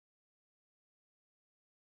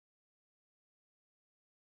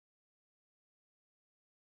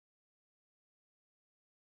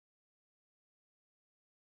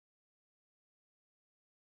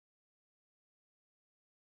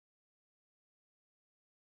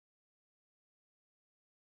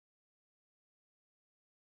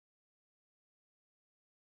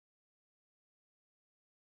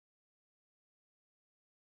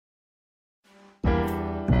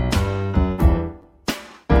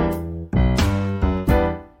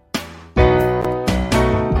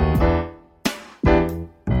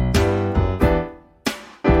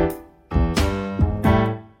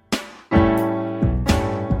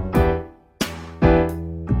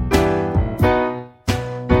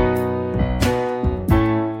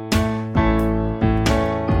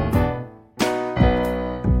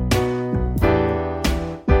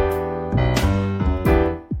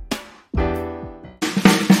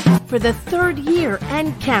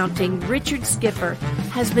and counting, Richard Skipper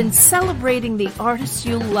has been celebrating the artists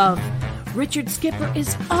you love. Richard Skipper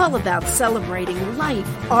is all about celebrating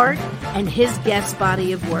life, art, and his guest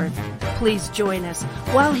body of work. Please join us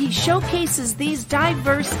while he showcases these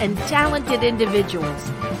diverse and talented individuals.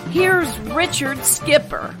 Here's Richard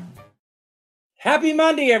Skipper. Happy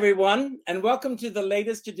Monday, everyone, and welcome to the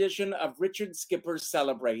latest edition of Richard Skipper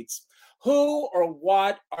Celebrates. Who or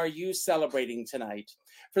what are you celebrating tonight?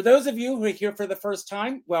 For those of you who are here for the first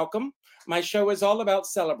time, welcome. My show is all about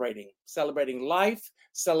celebrating life,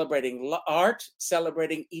 celebrating art,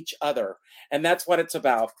 celebrating each other. And that's what it's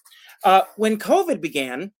about. When COVID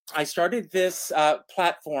began, I started this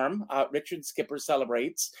platform, Richard Skipper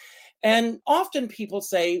Celebrates. And often people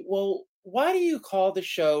say, well, why do you call the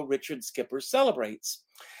show Richard Skipper Celebrates?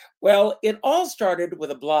 Well, it all started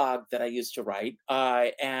with a blog that I used to write.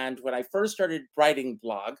 And when I first started writing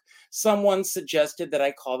blog, someone suggested that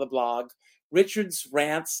I call the blog Richard's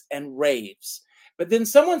Rants and Raves. But then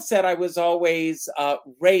someone said I was always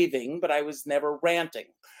raving, but I was never ranting.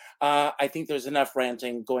 I think there's enough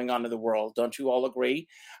ranting going on in the world. Don't you all agree?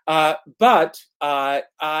 But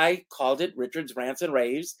I called it Richard's Rants and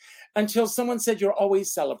Raves until someone said you're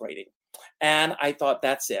always celebrating. And I thought,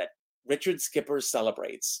 that's it. Richard Skipper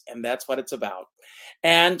Celebrates, and that's what it's about.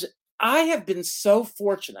 And I have been so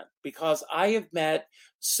fortunate because I have met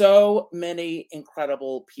so many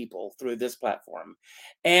incredible people through this platform.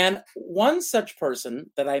 And one such person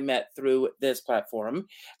that I met through this platform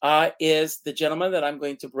is the gentleman that I'm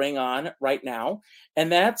going to bring on right now.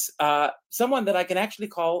 And that's someone that I can actually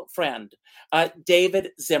call friend, David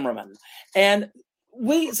Zimmerman. And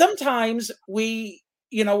sometimes we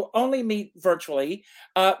only meet virtually.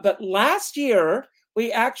 But last year,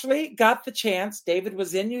 we actually got the chance. David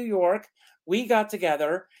was in New York. We got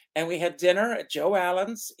together and we had dinner at Joe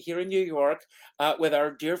Allen's here in New York with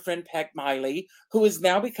our dear friend Peck Miley, who has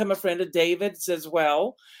now become a friend of David's as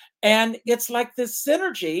well. And it's like this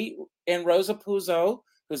synergy. And Rosa Puzo,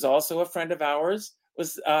 who's also a friend of ours,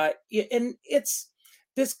 and it's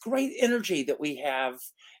this great energy that we have.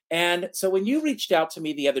 And so when you reached out to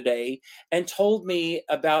me the other day and told me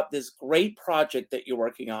about this great project that you're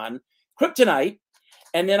working on, Kryptonite,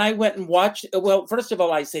 and then I went and watched, well, first of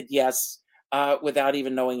all, I said yes, without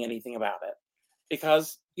even knowing anything about it,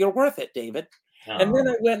 because you're worth it, David. Oh. And then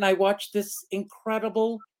I went and I watched this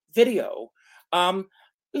incredible video.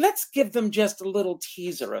 Let's give them just a little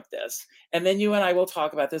teaser of this, and then you and I will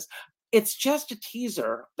talk about this. It's just a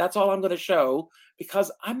teaser. That's all I'm going to show,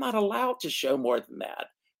 because I'm not allowed to show more than that.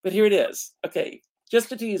 But here it is. Okay,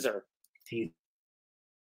 just a teaser.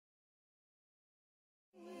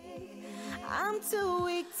 I'm too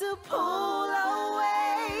weak to pull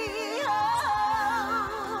away. Oh,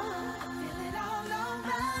 I feel it all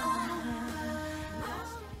over.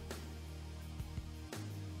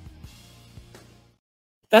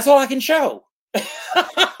 That's all I can show.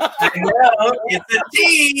 I know. It's a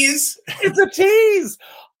tease. It's a tease.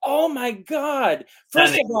 Oh, my God.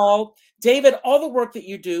 First of all, David, all the work that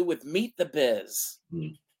you do with Meet the Biz,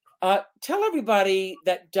 tell everybody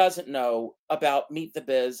that doesn't know about Meet the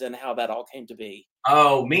Biz and how that all came to be.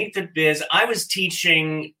 Oh, Meet the Biz. I was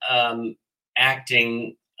teaching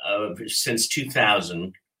acting since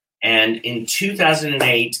 2000. And in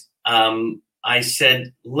 2008, I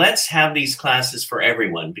said, let's have these classes for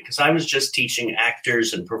everyone, because I was just teaching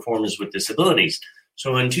actors and performers with disabilities.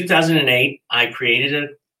 So in 2008, I created a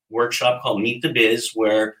workshop called Meet the Biz,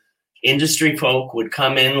 where industry folk would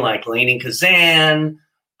come in like Lainey Kazan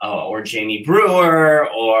or Jamie Brewer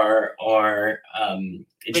or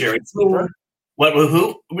Jerry Skipper.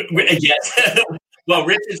 Who? Yes. Well,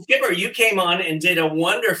 Richard Skipper, you came on and did a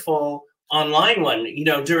wonderful online one.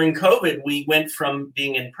 During COVID, we went from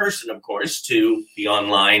being in person, of course, to the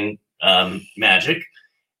online magic.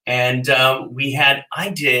 And I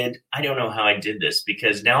don't know how I did this,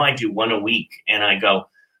 because now I do one a week and I go,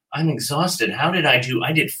 I'm exhausted. How did I do?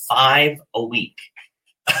 I did 5 a week.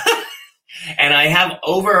 And I have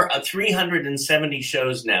over 370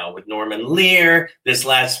 shows now with Norman Lear. This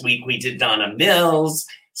last week we did Donna Mills.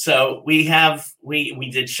 So we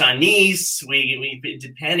did Shanice, we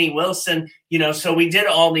did Penny Wilson, so we did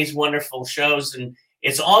all these wonderful shows, and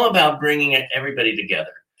it's all about bringing everybody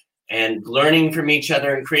together and learning from each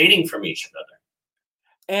other and creating from each other.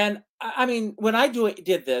 And I mean, when I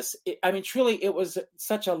did this, truly, it was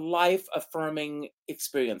such a life-affirming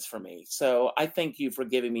experience for me. So I thank you for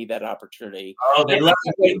giving me that opportunity. Oh, they love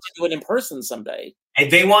to do it in person someday. And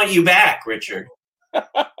they want you back, Richard.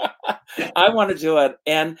 I want to do it.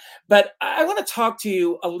 But I want to talk to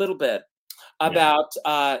you a little bit about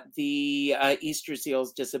the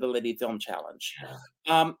Easterseals Disability Film Challenge.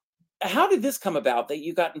 how did this come about that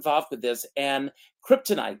you got involved with this and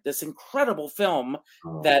Kryptonite, this incredible film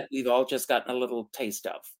that we've all just gotten a little taste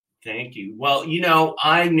of? Thank you. Well,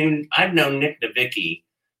 I've known Nick Novicki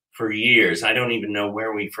for years. I don't even know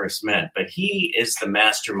where we first met, but he is the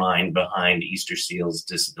mastermind behind Easterseals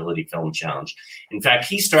Disability Film Challenge. In fact,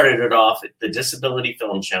 he started it off at the Disability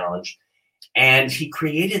Film Challenge, and he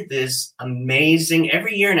created this amazing,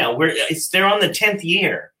 every year now, they're on the 10th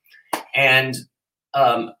year. And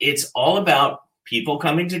it's all about people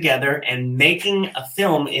coming together and making a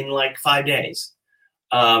film in like 5 days.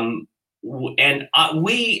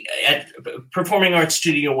 We at Performing Arts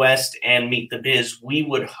Studio West and Meet the Biz, we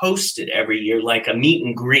would host it every year, like a meet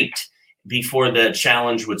and greet before the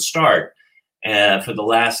challenge would start for the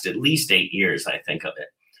last at least 8 years, I think of it.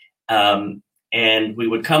 And we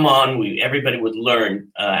would come on. Everybody would learn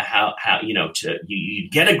how you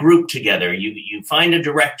get a group together. You find a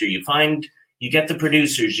director. You get the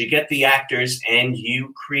producers. You get the actors, and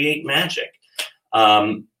you create magic.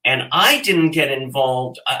 And I didn't get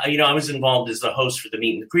involved. I was involved as the host for the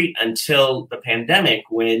meet and greet until the pandemic,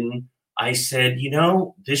 when I said,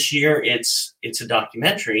 this year it's a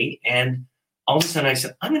documentary. And all of a sudden I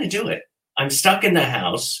said, I'm going to do it. I'm stuck in the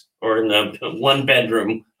house, or in the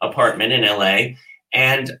 1-bedroom apartment in LA.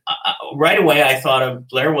 And right away I thought of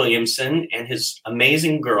Blair Williamson and his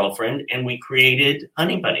amazing girlfriend, and we created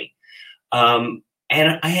Honey Bunny.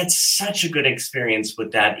 And I had such a good experience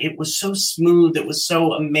with that. It was so smooth. It was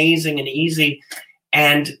so amazing and easy.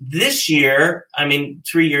 And this year,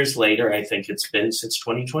 3 years later, I think it's been since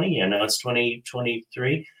 2020. Yeah, now it's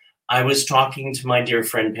 2023. I was talking to my dear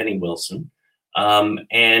friend, Penny Wilson.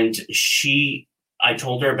 And I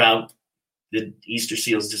told her about the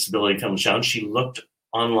Easterseals Disability Film Challenge. She looked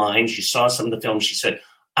online. She saw some of the films. She said,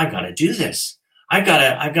 I got to do this. I've got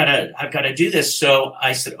to do this. So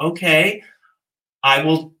I said, okay, I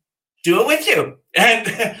will do it with you.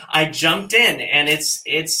 And I jumped in, and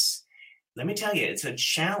it's, let me tell you, it's a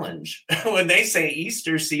challenge when they say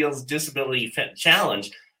Easterseals Disability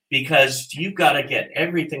Challenge, because you've got to get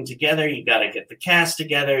everything together. You got to get the cast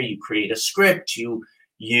together. You create a script.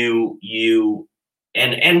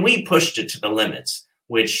 And we pushed it to the limits,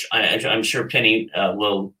 which I'm sure Penny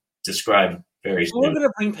will describe very soon. We're going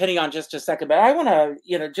to bring Penny on just a second, but I want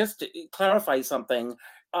to, just to clarify something.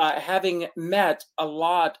 Having met a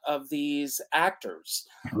lot of these actors,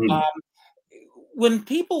 when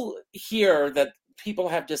people hear that people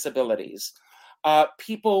have disabilities,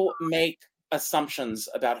 people make assumptions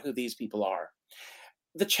about who these people are.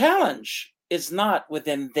 The challenge is not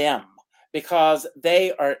within them, because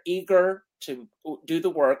they are eager to do the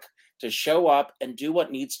work, to show up and do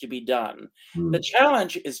what needs to be done. The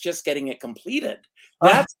challenge is just getting it completed.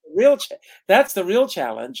 That's the real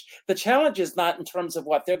challenge. The challenge is not in terms of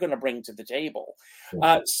what they're going to bring to the table.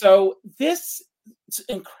 So this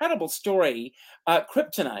incredible story,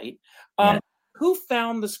 Kryptonite, who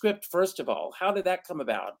found the script, first of all? How did that come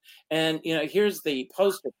about? And, here's the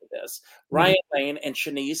poster for this. Ryan Lane and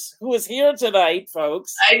Shanice, who is here tonight,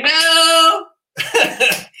 folks. I know!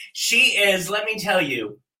 She is, let me tell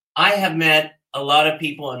you, I have met a lot of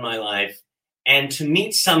people in my life, and to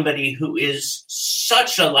meet somebody who is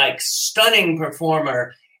such a stunning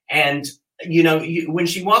performer, and when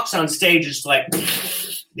she walks on stage, it's like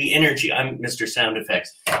the energy. I'm Mr. Sound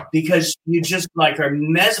Effects, because you just are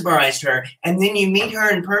mesmerized her, and then you meet her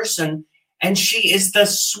in person, and she is the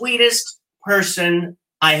sweetest person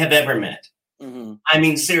I have ever met.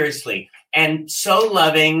 Seriously, and so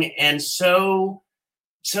loving and so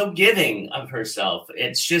giving of herself.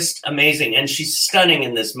 It's just amazing, and she's stunning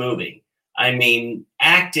in this movie.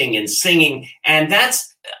 Acting and singing. And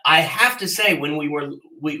I have to say, when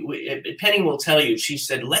Penny will tell you, she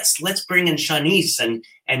said, let's bring in Shanice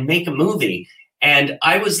and make a movie. And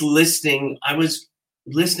I was listening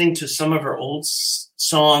to some of her old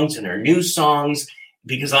songs and her new songs,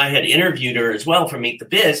 because I had interviewed her as well for Meet the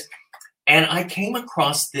Biz. And I came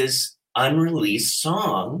across this unreleased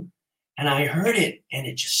song, and I heard it, and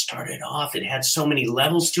it just started off. It had so many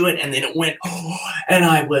levels to it. And then it went, and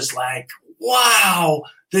I was like, wow,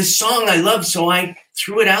 this song I love. So I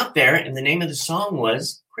threw it out there, and the name of the song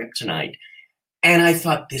was Kryptonite. And I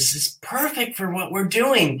thought, this is perfect for what we're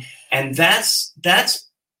doing. And that's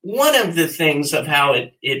one of the things of how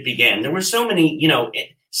it began. There were so many,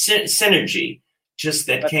 synergy just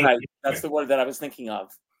that came. Right. That's the word that I was thinking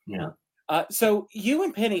of. Yeah. So you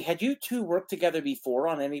and Penny, had you two worked together before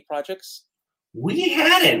on any projects? We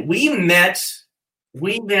hadn't. We met,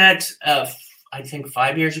 I think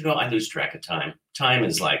 5 years ago. I lose track of time. Time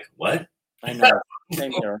is like, what? I know.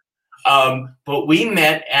 Same here. But we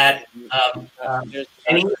met at,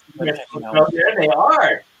 there they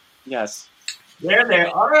are. Yes. There they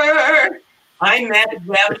are. I met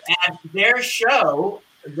them at their show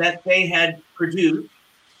that they had produced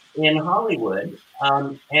in Hollywood.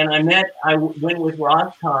 And I went with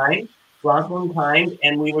Rosalind Kind,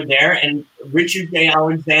 and we were there, and Richard J.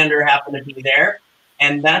 Alexander happened to be there.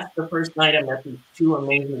 And that's the first night I met these two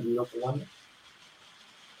amazing, beautiful women.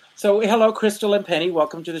 So, hello, Crystal and Penny.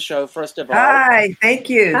 Welcome to the show, first of all. Hi, thank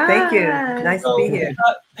you. Thank you. Hi. Nice to be here.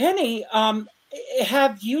 Penny,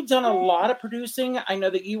 have you done a lot of producing? I know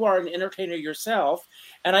that you are an entertainer yourself,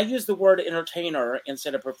 and I use the word entertainer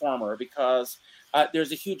instead of performer because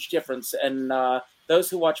there's a huge difference. And those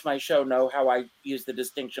who watch my show know how I use the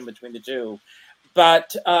distinction between the two.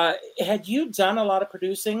 But had you done a lot of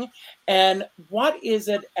producing? And what is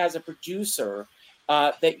it as a producer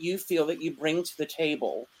that you feel that you bring to the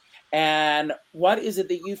table? And what is it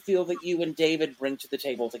that you feel that you and David bring to the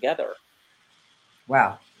table together?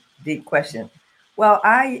 Wow, deep question. Well,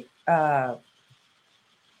 I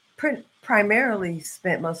primarily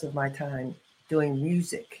spent most of my time doing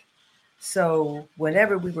music. So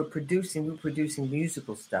whenever we were producing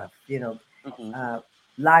musical stuff,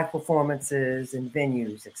 live performances and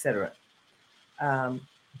venues, etc.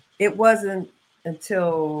 It wasn't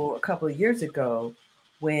until a couple of years ago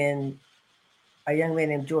when a young man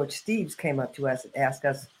named George Steeves came up to us and asked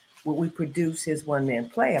us would we produce his one-man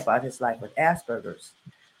play about his life with Asperger's.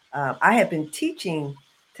 I had been teaching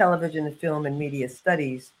television and film and media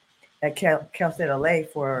studies at Cal State LA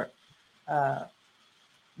for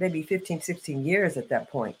maybe 15, 16 years at that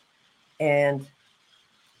point. And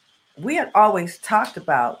we had always talked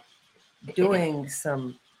about doing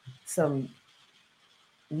some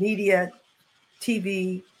media,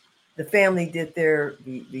 TV. The family did their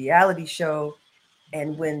reality show.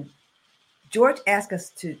 And when George asked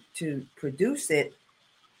us to produce it,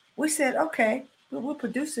 we said, okay, we'll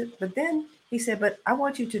produce it. But then he said, but I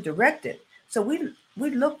want you to direct it. So we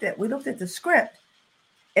looked at the script,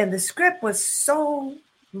 and the script was so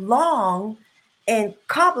long and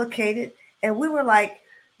complicated. And we were like,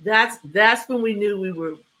 that's when we knew we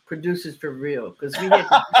were producers for real, because we had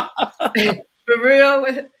to, for real.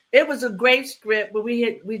 It was a great script, but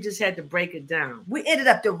we just had to break it down. We ended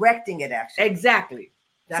up directing it, actually. Exactly.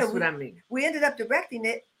 That's what I mean. We ended up directing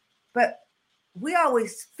it, but we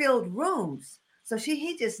always filled rooms. So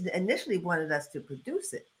he just initially wanted us to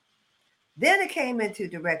produce it. Then it came into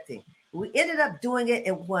directing. We ended up doing it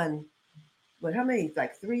and won, how many?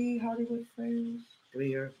 Like 3 Hollywood Fringe?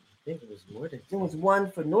 3 or I think it was more than. There was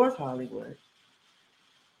 1 for North Hollywood.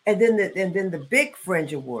 And then the big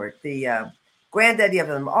Fringe Award, the granddaddy of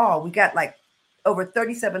them all, we got like over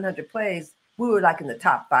 3,700 plays. We were like in the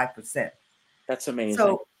top 5%. That's amazing.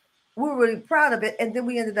 So we were really proud of it. And then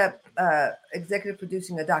we ended up executive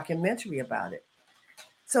producing a documentary about it.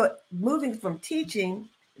 So moving from teaching,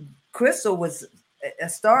 Crystal was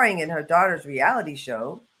starring in her daughter's reality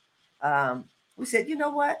show. We said, you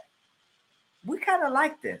know what? We kind of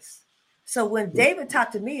like this. So when David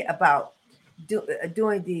talked to me about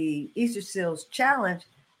doing the Easterseals challenge,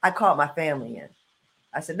 I called my family in.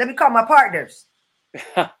 I said, let me call my partners.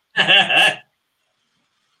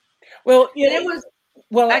 Well, it was.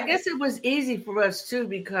 Well, I guess it was easy for us too,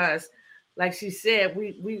 because, like she said,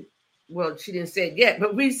 well, she didn't say it yet,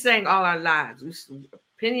 but we sang all our lives.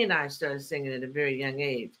 Penny and I started singing at a very young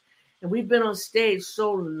age, and we've been on stage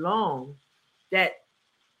so long that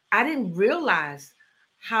I didn't realize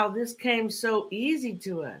how this came so easy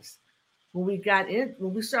to us. When we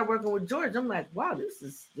started working with George, I'm like, wow, this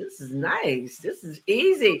is nice. This is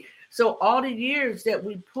easy. So all the years that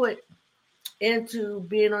we put into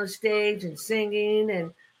being on stage and singing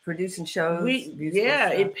and producing shows,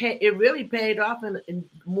 it really paid off in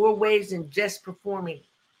more ways than just performing,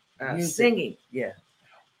 singing. Yeah.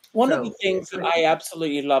 One of the things that I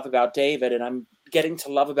absolutely love about David, and I'm getting to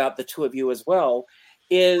love about the two of you as well,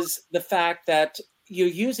 is the fact that you're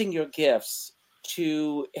using your gifts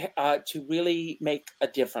to really make a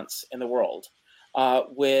difference in the world. A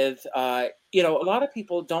lot of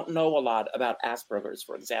people don't know a lot about Asperger's,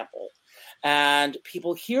 for example, and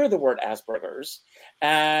people hear the word Asperger's,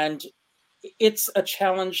 and it's a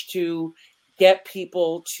challenge to get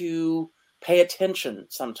people to pay attention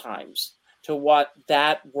sometimes to what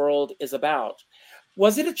that world is about.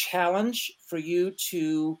 Was it a challenge for you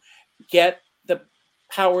to get the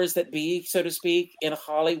powers that be, so to speak, in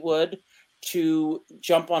Hollywood to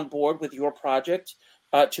jump on board with your project,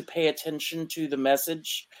 to pay attention to the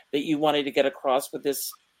message that you wanted to get across with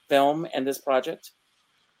this film and this project?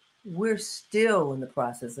 We're still in the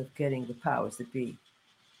process of getting the powers that be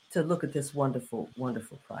to look at this wonderful,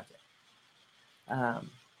 wonderful project.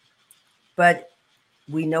 But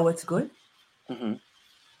we know it's good. Mm-hmm.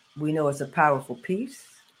 we know it's a powerful piece.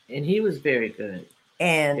 And he was very good.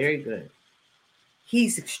 And very good.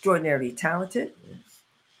 He's extraordinarily talented. Yes.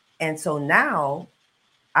 And so now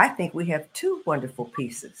I think we have two wonderful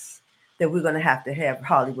pieces that we're going to have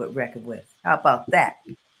Hollywood reckon with. How about that?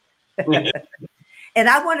 And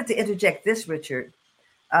I wanted to interject this, Richard.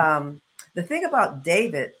 The thing about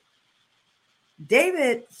David's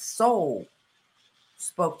soul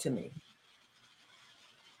spoke to me.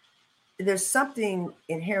 There's something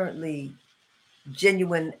inherently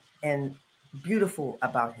genuine and beautiful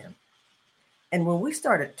about him. And when we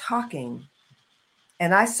started talking,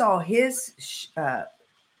 and I saw his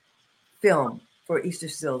film for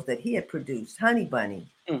Easterseals that he had produced, Honey Bunny,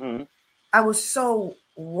 I was so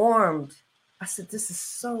warmed. I said, this is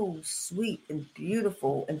so sweet and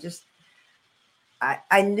beautiful. And just,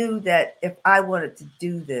 I knew that if I wanted to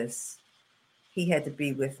do this, he had to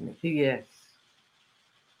be with me. Yes.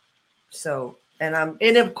 So,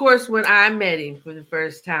 and of course, when I met him for the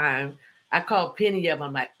first time, I called Penny up.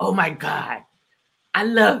 I'm like, oh my God, I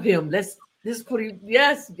love him. Let's put him.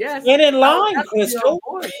 Yes. Get in line, Crystal.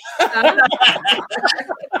 I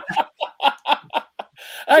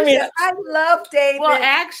love David. Well,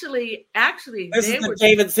 actually, this is the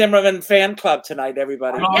David Zimmerman fan club tonight,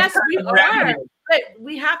 everybody. Yes, we are. But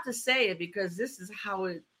we have to say it because this is how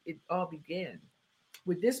it all began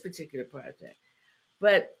with this particular project.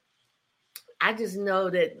 But I just know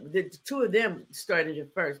that the two of them started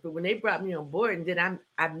it first. But when they brought me on board, and then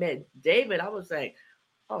I met David, I was like,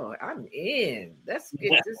 oh, I'm in. Let's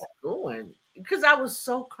get this going. Because I was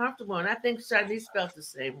so comfortable, and I think Shanice felt the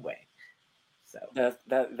same way. So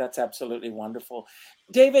that's absolutely wonderful.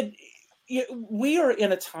 David, we are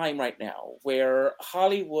in a time right now where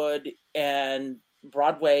Hollywood and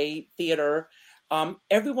Broadway theater,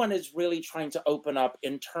 everyone is really trying to open up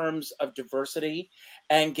in terms of diversity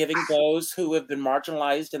and giving those who have been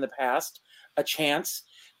marginalized in the past a chance.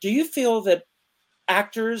 Do you feel that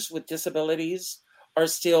actors with disabilities are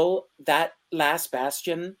still that last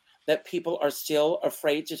bastion that people are still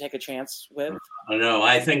afraid to take a chance with? No,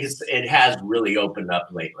 I think it has really opened up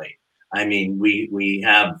lately. I mean, we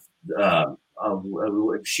have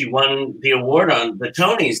she won the award on the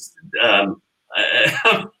Tonys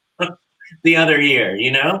the other year.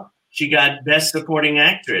 You know, she got Best Supporting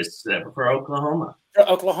Actress for Oklahoma. For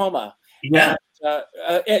Oklahoma, yeah.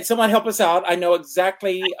 And someone help us out. I know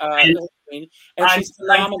exactly. And she's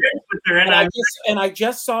phenomenal. With her, and I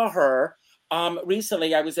just saw her.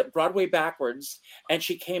 Recently, I was at Broadway Backwards, and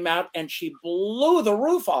she came out and she blew the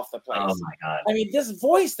roof off the place. Oh my God! I mean, this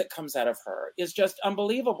voice that comes out of her is just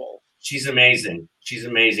unbelievable. She's amazing. She's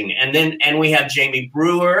amazing. And we have Jamie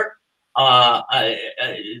Brewer,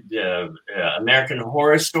 American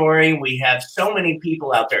Horror Story. We have so many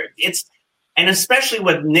people out there. And especially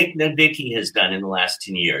what Nick Novicki has done in the last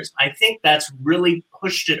 10 years. I think that's really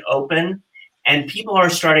pushed it open, and people are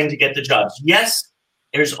starting to get the jobs. Yes,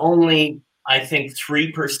 there's only, I think,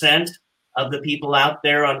 3% of the people out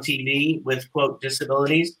there on TV with, quote,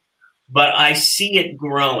 disabilities, but I see it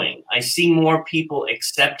growing. I see more people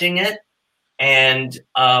accepting it, and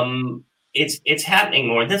it's happening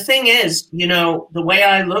more. The thing is, you know, the way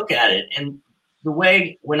I look at it, and the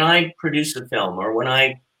way when I produce a film or when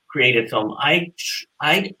I create a film, I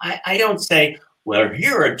don't say, well,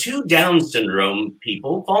 here are two Down syndrome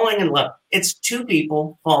people falling in love. It's two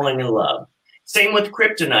people falling in love. Same with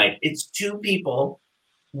Kryptonite. It's two people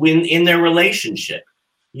in their relationship.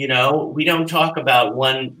 You know, we don't talk about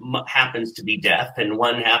one happens to be deaf and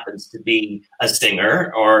one happens to be a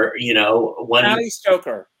singer, or, you know, one. Ali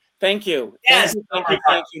Stoker. Thank you. Yes.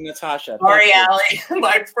 Thank you, Natasha. Sorry, Ali.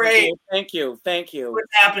 My afraid. Thank you. What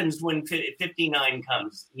happens when 59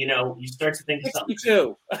 comes? You know, you start to think of something.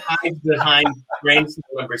 62. Hides behind brain cell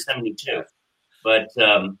number 72. But,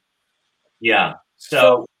 yeah.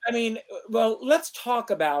 So, I mean, well, let's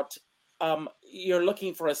talk about, you're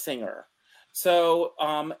looking for a singer. So,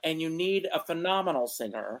 and you need a phenomenal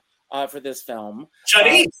singer for this film.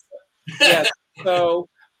 Shanice. Yes. So,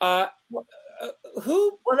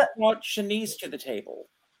 who brought Shanice to the table?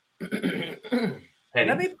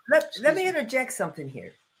 Let me interject something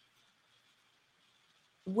here.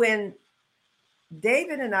 When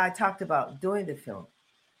David and I talked about doing the film,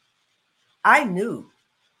 I knew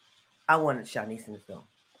I wanted Shanice in the film.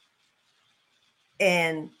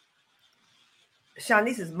 And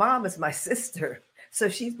Shanice's mom is my sister, so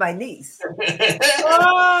she's my niece.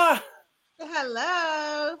 Hello.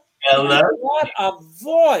 Hello. What a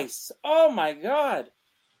voice. Oh my God.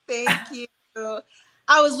 Thank you.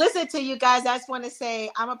 I was listening to you guys. I just want to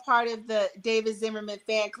say I'm a part of the David Zimmerman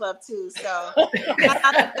fan club too. So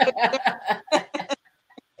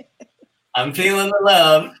I'm feeling the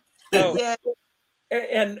love. Oh, Yeah.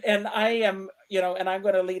 and I am, and I'm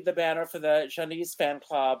going to lead the banner for the Shanice fan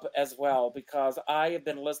club as well, because I have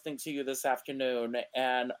been listening to you this afternoon,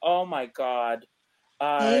 and oh my God,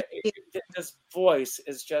 this voice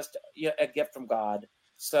is just a gift from God.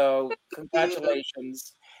 So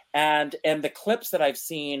congratulations, and the clips that I've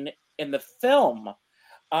seen in the film.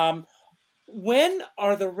 When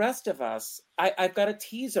are the rest of us? I've got a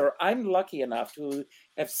teaser. I'm lucky enough to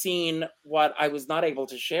have seen what I was not able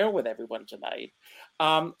to share with everyone tonight.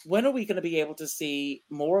 When are we going to be able to see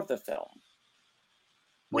more of the film?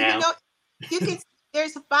 Well, you can.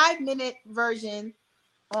 There's a 5-minute version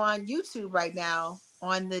on YouTube right now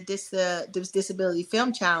on the Disability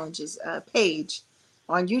Film Challenges page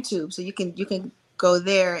on YouTube. So you can go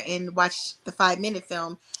there and watch the 5-minute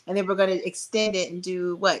film, and then we're going to extend it and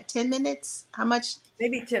do what, 10 minutes? How much?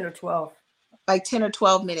 Maybe 10 or 12. Like 10 or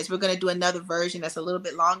 12 minutes. We're going to do another version that's a little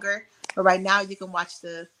bit longer, but right now you can watch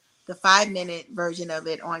the 5-minute version of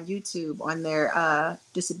it on YouTube on their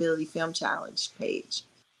Disability Film Challenge page.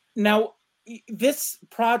 Now, this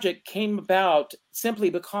project came about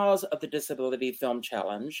simply because of the Disability Film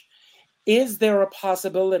Challenge. Is there a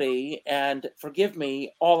possibility, and forgive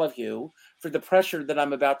me, all of you, for the pressure that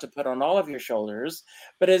I'm about to put on all of your shoulders,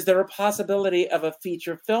 but is there a possibility of a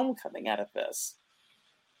feature film coming out of this?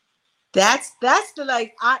 That's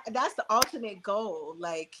the ultimate goal.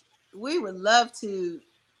 Like, we would love to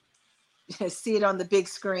see it on the big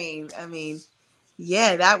screen. I mean,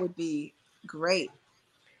 yeah, that would be great.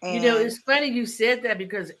 And it's funny you said that,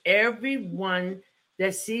 because everyone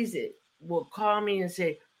that sees it will call me and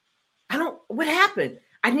say, what happened?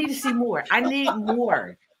 I need to see more. I need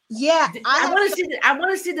more. Yeah, I want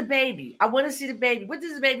to see the baby. I want to see the baby. What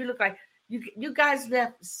does the baby look like? You guys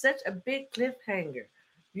left such a big cliffhanger,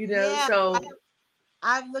 Yeah, so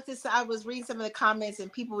I was reading some of the comments,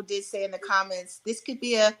 and people did say in the comments, this could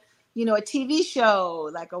be a TV show,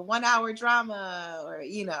 like a 1-hour drama, or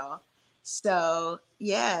so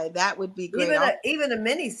yeah, that would be great. Even a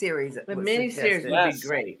mini series. The mini series would be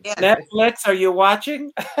great. Yeah. Netflix, are you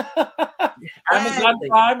watching? Amazon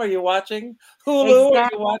Prime, are you watching? Hulu, are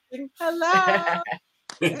you watching? Hello.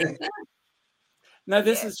 No,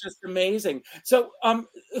 this is just amazing. So,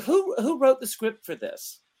 who wrote the script for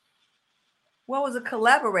this? Well, it was a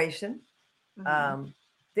collaboration. Mm-hmm.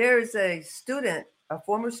 There's a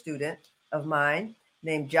former student of mine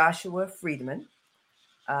named Joshua Friedman.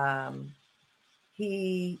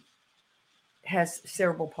 He has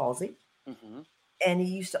cerebral palsy. Mm-hmm. And he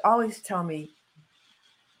used to always tell me,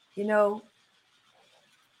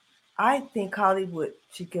 I think Hollywood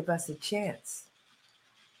should give us a chance.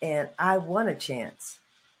 And I want a chance.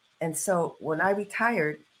 And so when I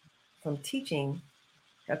retired from teaching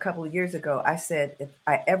a couple of years ago, I said, if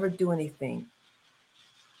I ever do anything,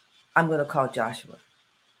 I'm going to call Joshua.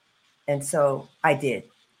 And so I did.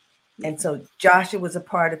 And so Joshua was a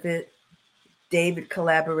part of it. David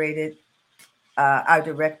collaborated. Our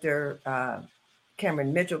director,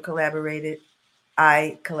 Cameron Mitchell, collaborated.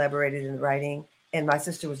 I collaborated in writing. And my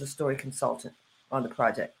sister was a story consultant on the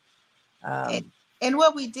project. And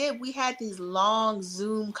what we did, we had these long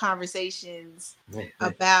Zoom conversations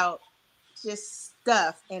about just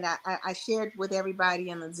stuff. And I shared with everybody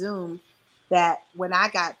on the Zoom that when I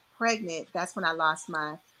got pregnant, that's when I lost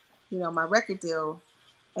my record deal.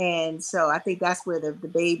 And so I think that's where the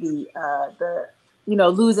baby,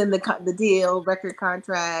 losing the deal, record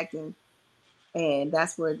contract, and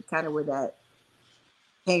that's where that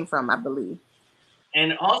came from, I believe.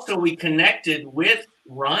 And also we connected with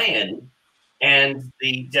Ryan and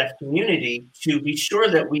the deaf community to be sure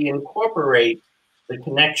that we incorporate the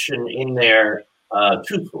connection in there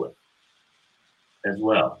truthfully as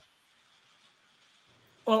well.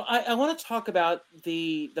 Well, I want to talk about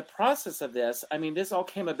the process of this. I mean, this all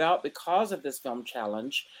came about because of this film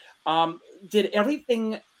challenge. Did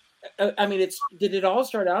everything? Did it all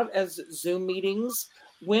start out as Zoom meetings?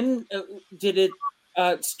 When did it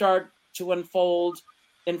start to unfold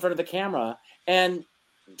in front of the camera? And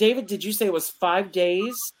David, did you say it was 5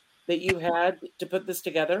 days that you had to put this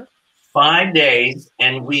together? 5 days,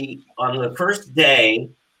 and on the first day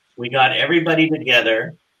we got everybody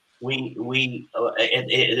together. It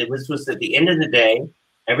was at the end of the day.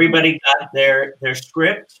 Everybody got their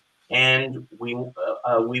script, and we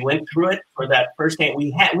went through it for that first day.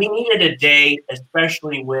 We needed a day,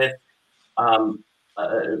 especially with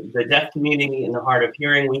the deaf community and the hard of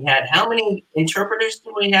hearing. We had, how many interpreters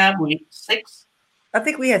did we have? 6. I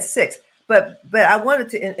think we had 6. But I wanted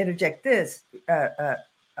to interject this,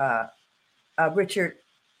 Richard,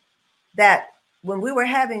 that when we were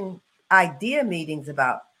having idea meetings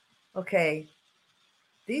about, okay,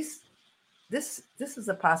 these this is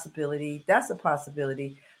a possibility. That's a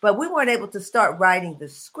possibility. But we weren't able to start writing the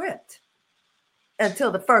script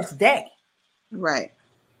until the first day. Right.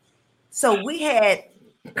 So we had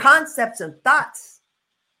concepts and thoughts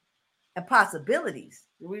and possibilities.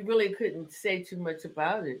 We really couldn't say too much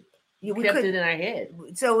about it. We kept it in our head.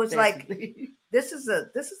 So it's basically. Like, this is a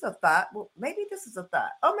thought. Well, maybe this is a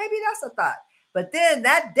thought. Oh, maybe that's a thought. But then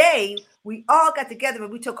that day, we all got together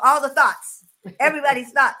and we took all the thoughts,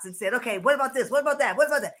 everybody's thoughts, and said, okay, what about this? What about that? What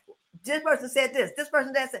about that? This person said this. This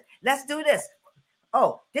person that said, let's do this.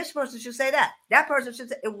 Oh, this person should say that. That person should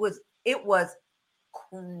say. It was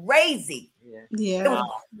crazy. Yeah. It was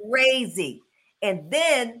crazy. And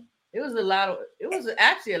then it was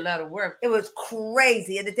actually a lot of work. It was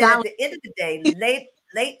crazy. And then at the end of the day,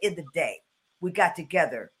 late in the day, we got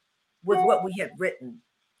together with what we had written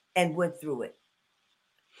and went through it.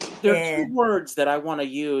 There are 2 words that I want to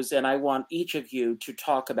use, and I want each of you to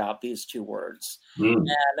talk about these 2 words. And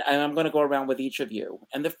I'm going to go around with each of you.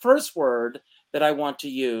 And the first word that I want to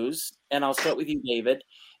use, and I'll start with you, David,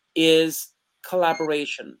 is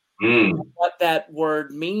collaboration. What that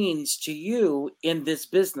word means to you in this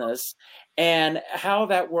business and how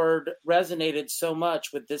that word resonated so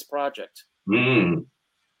much with this project.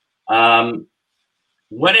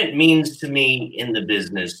 What it means to me in the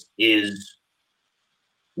business is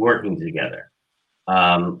working together.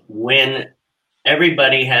 When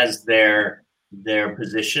everybody has their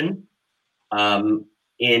position in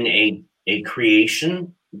a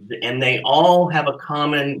creation, and they all have a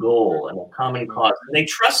common goal and a common cause, and they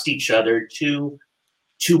trust each other to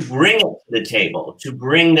bring it to the table, to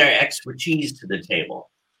bring their expertise to the table.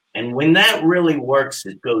 And when that really works,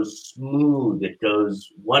 it goes smooth, it goes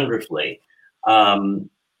wonderfully. And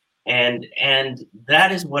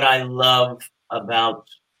that is what I love about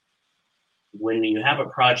when you have a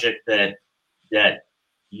project that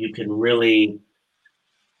you can really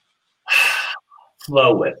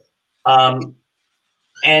flow with.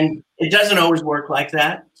 And it doesn't always work like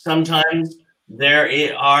that. Sometimes there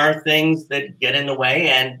are things that get in the way,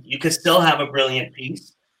 and you could still have a brilliant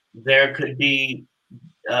piece. There could be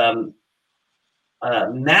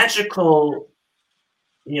magical,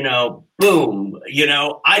 boom,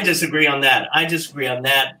 I disagree on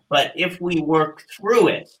that. But if we work through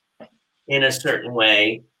it in a certain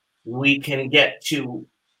way, we can get to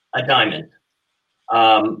a diamond.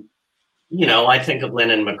 I think of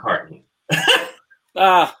Lennon and McCartney.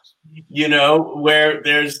 Where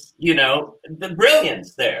there's, the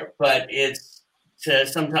brilliance there, but it's to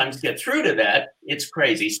sometimes get through to that, it's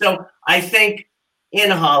crazy. So I think in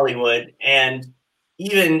Hollywood and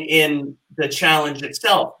even in the challenge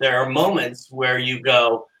itself, there are moments where you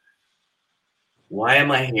go, why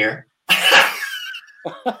am I here?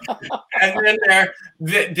 And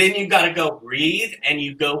then you got to go breathe and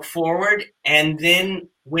you go forward. And then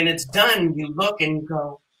when it's done, you look and you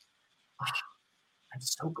go, I'm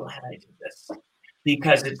so glad I did this,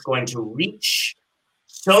 because it's going to reach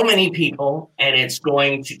so many people and it's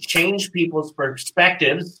going to change people's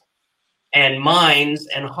perspectives and minds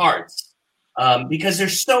and hearts, because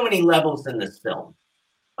there's so many levels in this film,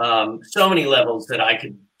 so many levels that I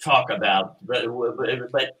could talk about, but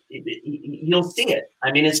you'll see it.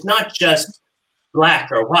 I mean, it's not just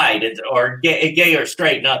black or white, or gay or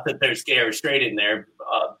straight. Not that there's gay or straight in there,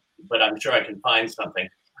 but I'm sure I can find something.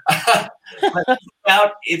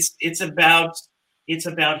 But it's about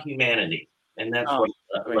humanity, and that's what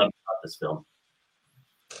I love about this film.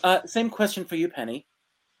 Same question for you, Penny.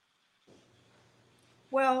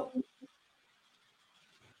 Well,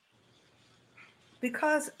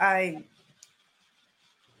 because I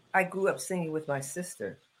grew up singing with my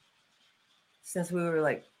sister since we were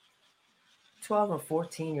like 12 and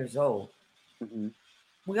 14 years old. Mm-hmm.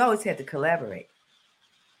 We always had to collaborate.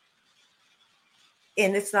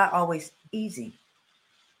 And it's not always easy.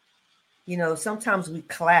 Sometimes we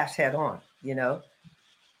clash head on,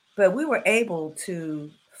 but we were able to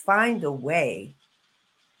find a way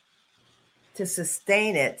to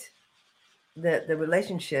sustain the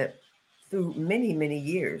relationship through many, many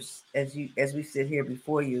years. As we sit here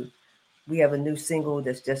before you, we have a new single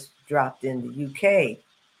that's just dropped in the UK.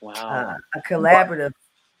 Wow. A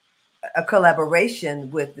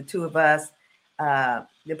collaboration with the two of us,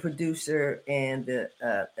 the producer and the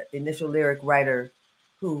initial lyric writer,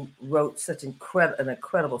 who wrote such an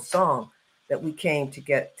incredible song that we came to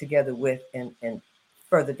get together with and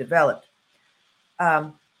further developed.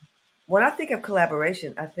 When I think of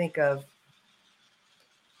collaboration, I think of,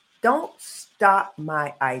 don't stop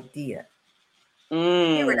my idea.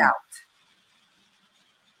 Hear it out.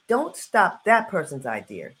 Don't stop that person's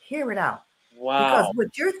idea. Hear it out. Wow. Because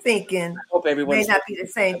what you're thinking may not be the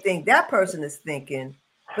same thing that person is thinking,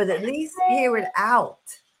 but at least hear it out.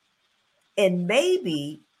 And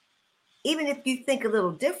maybe, even if you think a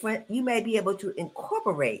little different, you may be able to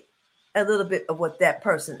incorporate a little bit of what that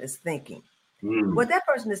person is thinking. What that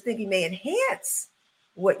person is thinking may enhance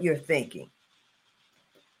what you're thinking.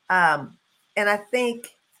 And I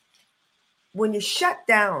think when you shut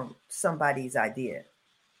down somebody's idea,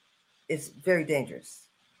 it's very dangerous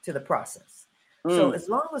to the process. So as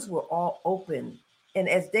long as we're all open, and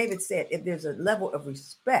as David said, if there's a level of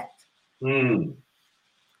respect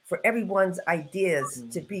for everyone's ideas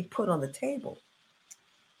to be put on the table,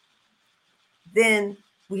 then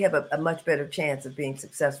we have a much better chance of being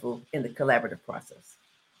successful in the collaborative process.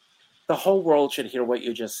 The whole world should hear what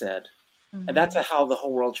you just said. And that's how the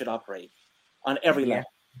whole world should operate on every level.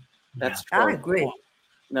 That's true. I agree.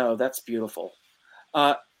 No, that's beautiful.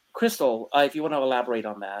 Crystal, if you want to elaborate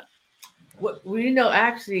on that. Well,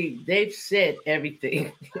 actually, they've said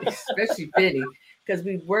everything, especially Penny, because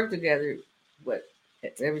we've worked together,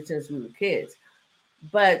 ever since we were kids.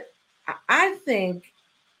 But I think,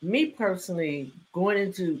 me personally, going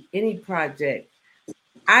into any project,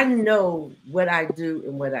 I know what I do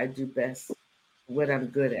and what I do best, what I'm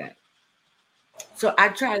good at. So I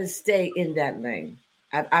try to stay in that lane.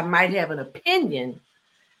 I might have an opinion,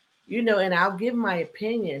 and I'll give my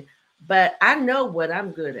opinion, but I know what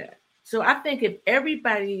I'm good at. So I think if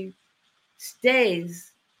everybody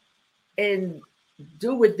stays and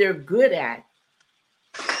do what they're good at,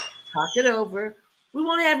 talk it over, we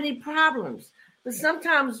won't have any problems. But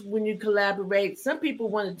sometimes when you collaborate, some people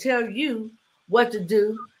want to tell you what to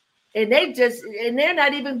do, and they're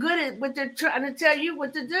not even good at what they're trying to tell you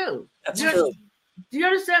what to do. That's true. Do you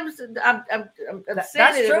understand? I'm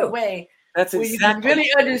saying it in a way that's where exactly you can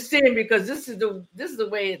really understand, because this is the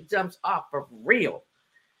way it jumps off for real.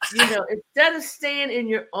 Instead of staying in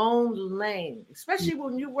your own lane, especially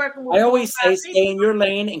when you're working with. I always say, stay in your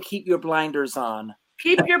lane and keep your blinders on.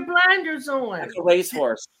 Keep your blinders on. Like a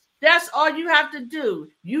racehorse. That's all you have to do.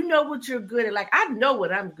 You know what you're good at. Like, I know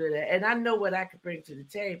what I'm good at, and I know what I can bring to the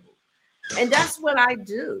table. And that's what I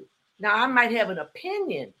do. Now, I might have an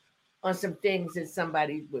opinion on some things that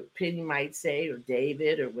somebody with Penny might say, or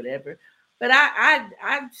David, or whatever. But I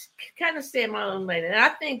kind of stay in my own lane. And I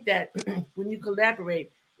think that when you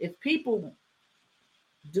collaborate, if people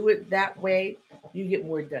do it that way, you get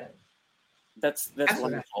more done. That's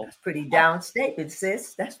wonderful. That's pretty down statement,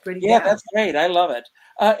 sis. That's pretty down. That's great. I love it.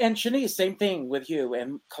 And Shanice, same thing with you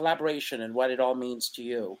and collaboration and what it all means to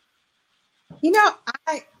you.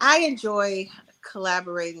 I enjoy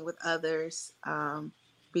collaborating with others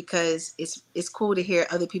because it's cool to hear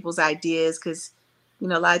other people's ideas, because a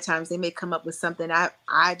lot of times they may come up with something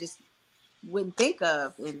I just wouldn't think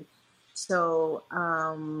of. And so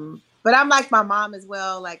but I'm like my mom as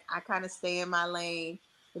well. Like, I kind of stay in my lane.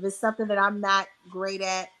 If it's something that I'm not great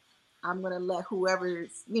at, I'm gonna let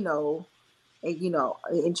whoever's in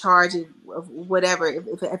charge of whatever.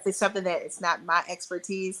 If it's something that it's not my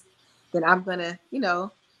expertise, then I'm gonna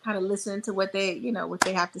kind of listen to what they what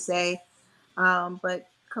they have to say. But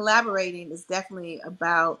collaborating is definitely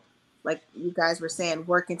about, like you guys were saying,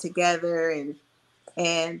 working together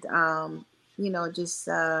and just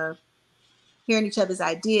hearing each other's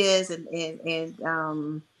ideas and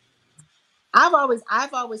I've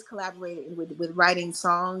always collaborated with writing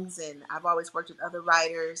songs, and I've always worked with other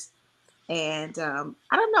writers. And I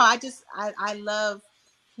don't know, I love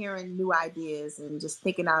hearing new ideas and just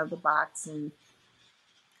thinking out of the box and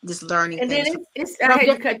just learning. And things. Then I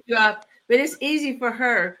hate to cut you off, but it's easy for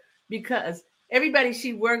her because everybody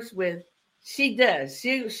she works with, she'll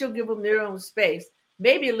give them their own space,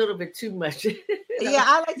 maybe a little bit too much. Yeah,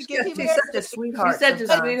 I like to give people. She's such a sweetheart. She's such a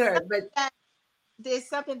sweetheart, but there's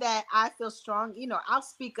something that I feel strong. I'll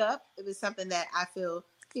speak up if it's something that I feel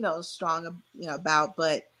strong about.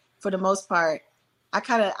 But for the most part, I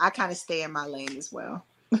kind of stay in my lane as well.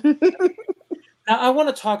 Now, I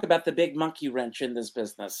want to talk about the big monkey wrench in this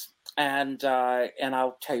business, and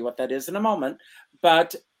I'll tell you what that is in a moment.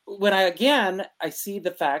 But when I see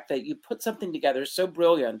the fact that you put something together so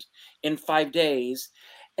brilliant in 5 days,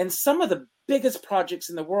 and some of the biggest projects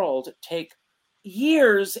in the world take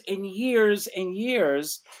years and years and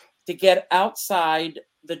years to get outside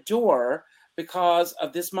the door because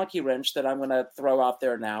of this monkey wrench that I'm going to throw out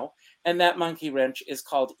there now. And that monkey wrench is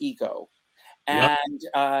called ego. Yep.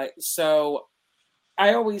 And so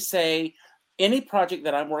I always say, any project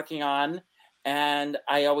that I'm working on, and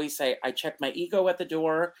I always say, I check my ego at the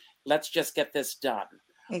door. Let's just get this done.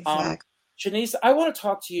 Exactly. Shanice, I want to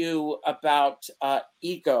talk to you about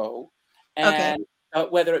ego and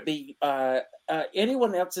whether it be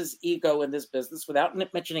anyone else's ego in this business, without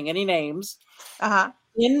mentioning any names,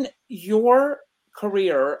 in your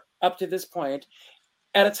career up to this point,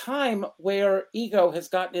 at a time where ego has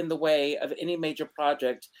gotten in the way of any major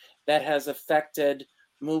project that has affected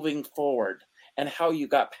moving forward, and how you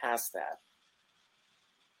got past that?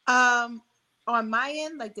 On my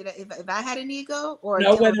end, like, if I had an ego, or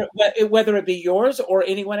no, whether it be yours or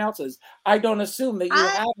anyone else's. I don't assume that you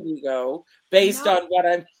have an ego based on what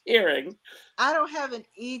I'm hearing. I don't have an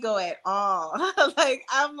ego at all. Like,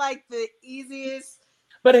 I'm like the easiest.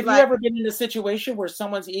 But have you ever been in a situation where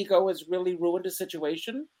someone's ego has really ruined a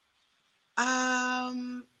situation?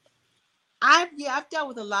 I've dealt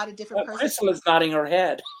with a lot of different persons. Crystal is nodding her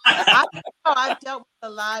head. I've dealt with a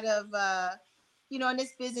lot of, in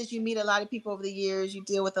this business, you meet a lot of people over the years. You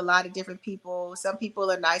deal with a lot of different people. Some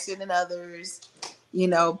people are nicer than others,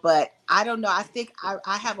 but I don't know. I think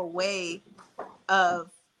I have a way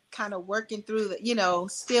of kind of working through the,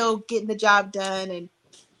 still getting the job done. And,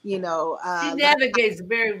 she navigates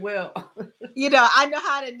very well. I know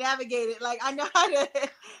how to navigate it. Like, I know how to,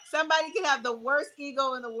 somebody can have the worst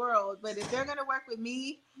ego in the world, but if they're going to work with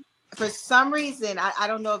me, for some reason, I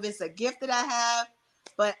don't know if it's a gift that I have,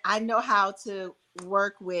 but I know how to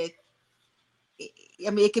work with,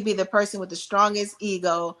 it could be the person with the strongest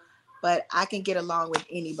ego, but I can get along with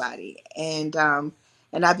anybody. And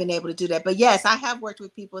I've been able to do that. But yes, I have worked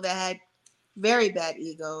with people that had very bad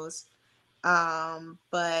egos.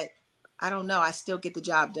 But I don't know. I still get the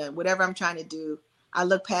job done. Whatever I'm trying to do, I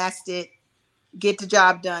look past it, get the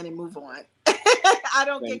job done, and move on. I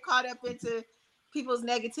don't get caught up into people's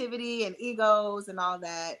negativity and egos and all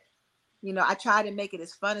that. I try to make it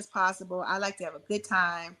as fun as possible. I like to have a good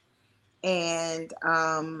time. And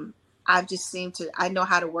I've just I know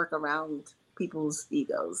how to work around people's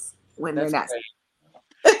egos when they're not.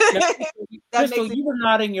 Crystal, you were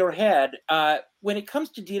nodding your head. When it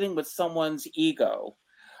comes to dealing with someone's ego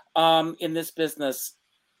in this business,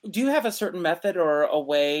 do you have a certain method or a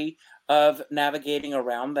way of navigating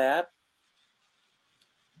around that?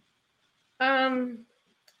 You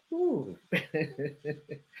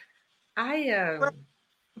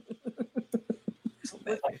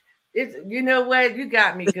know what? You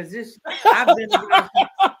got me, because I've been around.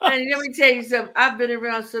 And let me tell you something. I've been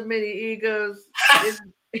around so many egos.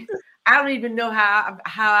 I don't even know how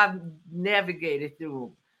I've navigated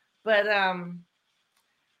through them. But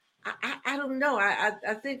I don't know.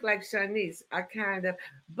 I think like Shanice,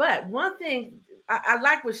 but one thing, I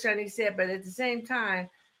like what Shanice said, but at the same time,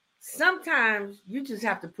 sometimes you just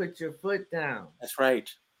have to put your foot down. That's right.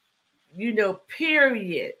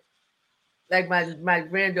 Period. Like my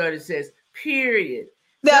granddaughter says, period.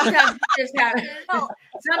 Sometimes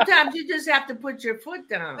you just have to put your foot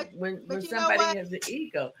down when somebody has an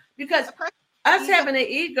ego. Because us having an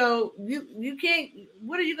ego, you can't.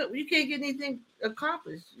 You can't get anything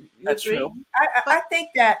accomplished. That's true. I think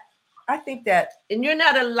that, and you're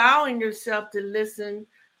not allowing yourself to listen,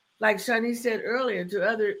 like Shani said earlier, to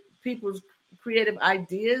other people's creative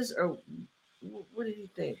ideas. Or what do you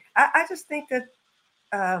think? I just think that.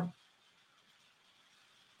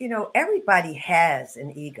 Everybody has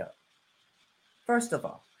an ego. First of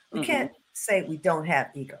all, we can't say we don't have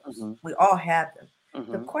egos. We all have them.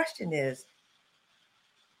 The question is,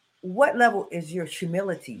 what level is your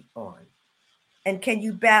humility on? And can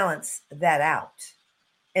you balance that out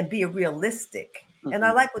and be realistic? And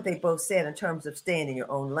I like what they both said in terms of staying in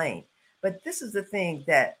your own lane. But this is the thing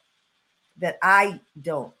that I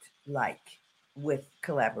don't like with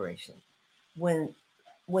collaboration. When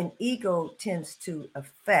ego tends to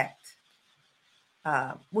affect,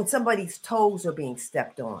 when somebody's toes are being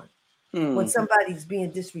stepped on, when somebody's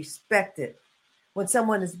being disrespected, when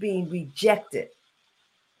someone is being rejected,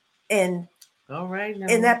 and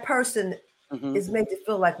that person is made to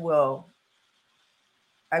feel like, well,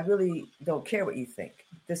 I really don't care what you think.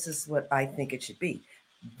 This is what I think it should be.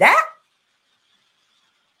 That,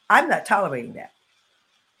 I'm not tolerating that.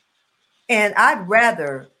 And I'd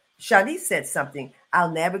rather, Shanice said something,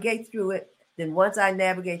 I'll navigate through it. Then once I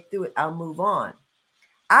navigate through it, I'll move on.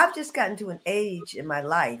 I've just gotten to an age in my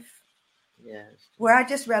life where I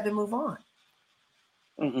just rather move on.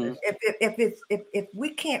 If we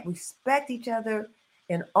can't respect each other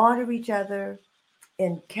and honor each other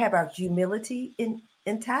and have our humility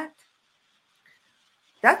intact,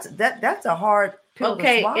 that's a hard pill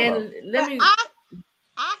to swallow. And let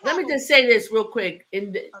me just say this real quick.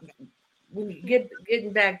 When you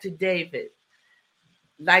getting back to David,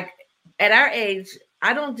 like at our age,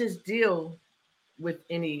 I don't just deal with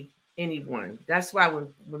anyone. That's why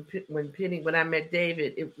when I met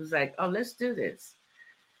David, it was like, oh, let's do this.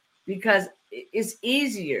 because it's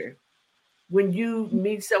easier when you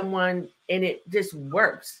meet someone and it just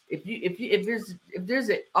works. If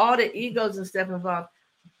there's all the egos and stuff involved,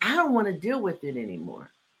 I don't want to deal with it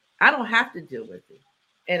anymore. I don't have to deal with it,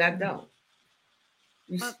 and I don't.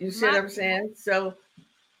 You see what I'm saying? So,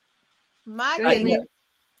 Shanice?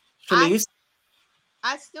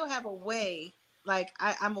 I still have a way. Like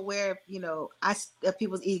I'm aware of, of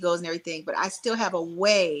people's egos and everything, but I still have a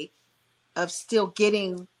way of still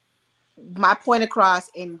getting my point across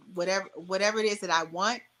in whatever it is that I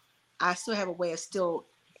want. I still have a way of still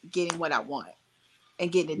getting what I want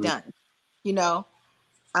and getting it done.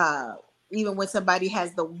 Even when somebody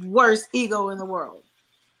has the worst ego in the world,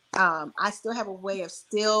 I still have a way of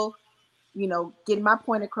still, getting my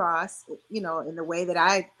point across, in the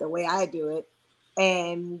way I do it,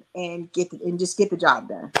 and just get the job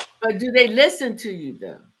done. But do they listen to you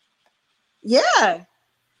though? Yeah.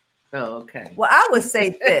 Oh, okay. Well, I would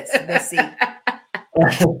say this, Missy.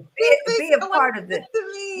 being part of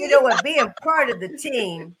being part of the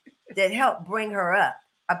team that helped bring her up.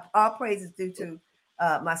 All praise is due to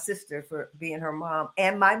my sister for being her mom,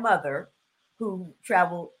 and my mother, who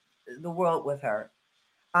traveled the world with her.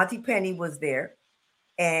 Auntie Penny was there,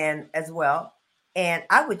 and as well. And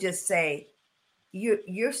I would just say,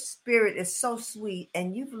 your spirit is so sweet,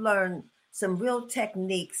 and you've learned some real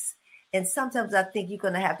techniques. And sometimes I think you're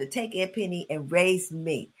going to have to take Aunt Penny and raise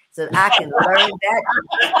me so that I can learn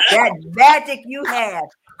that magic you have,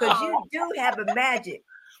 because you do have a magic.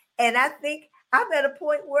 And I think I'm at a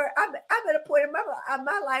point where I'm at a point in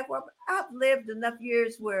my life where I've lived enough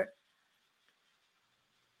years where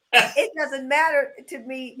it doesn't matter to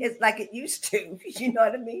me. It's like it used to. You know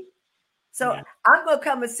what I mean? So yeah. I'm going to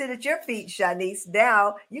come and sit at your feet, Shanice.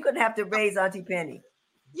 Now you're going to have to raise Auntie Penny.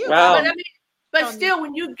 Wow. But still,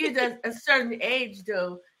 when you get a certain age,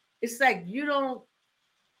 though, it's like you don't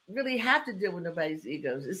really have to deal with nobody's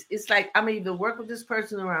egos. It's like I'm either work with this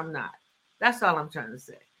person or I'm not. That's all I'm trying to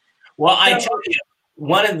say. Well, I tell you,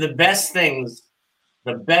 one of the best thing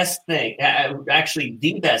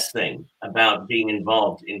about being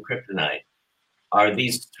involved in Kryptonite are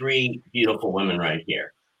these three beautiful women right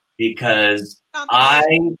here. Because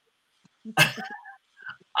I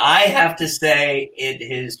have to say it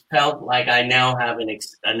has felt like I now have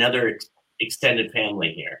another extended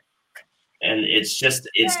family here. And it's just,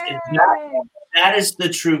 that is the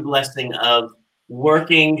true blessing of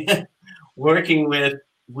working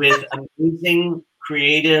with amazing,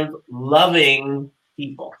 creative, loving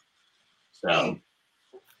people. So.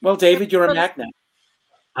 Well, David, you're a magnet.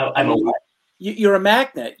 I'm a what? You're a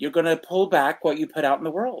magnet. You're going to pull back what you put out in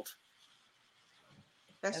the world.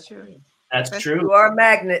 That's true. That's true. You are a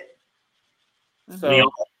magnet.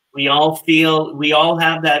 So we all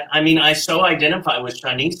have that. I mean, I so identify with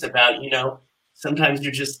Shanice about, sometimes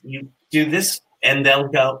you do this and they'll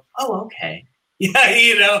go, oh, okay.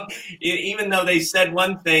 Yeah, even though they said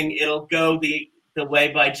one thing, it'll go the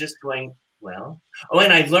way by just going, well. Oh,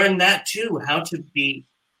 and I've learned that too, how to be,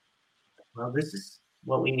 well, this is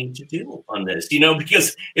what we need to do on this,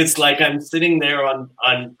 because it's like I'm sitting there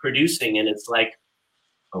on producing and it's like,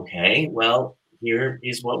 okay, well, here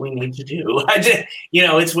is what we need to do.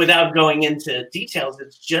 It's without going into details.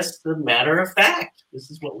 It's just the matter of fact. This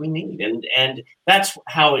is what we need. And that's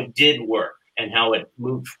how it did work and how it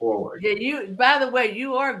moved forward. Yeah, by the way,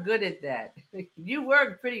 you are good at that. You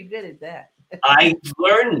were pretty good at that. I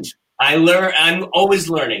learn. I'm always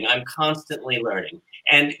learning. I'm constantly learning.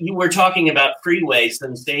 And you were talking about freeways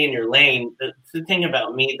and stay in your lane. The thing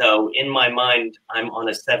about me, though, in my mind, I'm on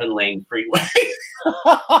a 7-lane freeway.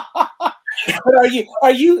 But are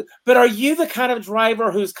you the kind of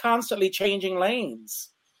driver who's constantly changing lanes?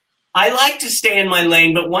 I like to stay in my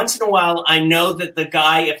lane, but once in a while, I know that the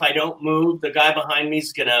guy, if I don't move, the guy behind me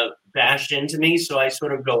is going to bash into me. So I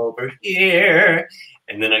sort of go over here,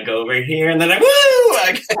 and then I go over here, and then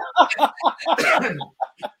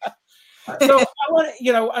So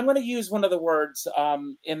I'm going to use one of the words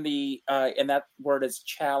in that word is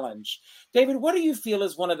challenge. David, what do you feel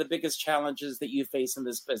is one of the biggest challenges that you face in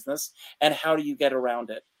this business, and how do you get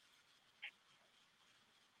around it?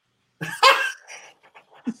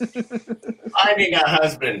 Finding a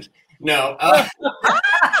husband. No.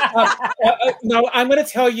 No, I'm going to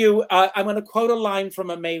tell you, I'm going to quote a line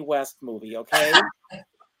from a Mae West movie, okay?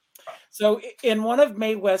 So in one of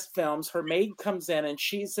Mae West films, her maid comes in and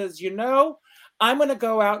she says, I'm going to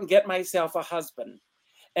go out and get myself a husband.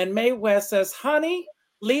 And Mae West says, honey,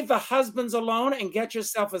 leave the husbands alone and get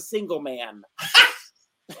yourself a single man.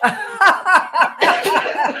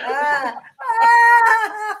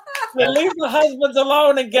 leave the husbands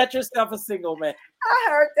alone and get yourself a single man. I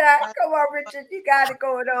heard that. Come on, Richard. You got it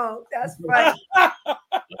going on. That's funny.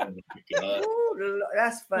 Ooh,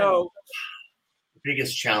 that's funny. No. The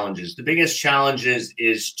biggest challenges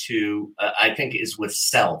is to, I think, is with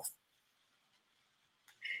self.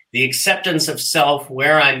 The acceptance of self,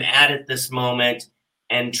 where I'm at this moment,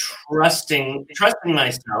 and trusting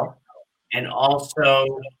myself, and also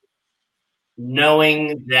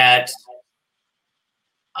knowing that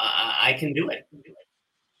I can do it.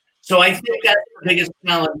 So I think that's the biggest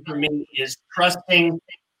challenge for me, is trusting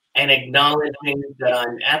and acknowledging that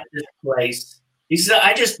I'm at this place. Because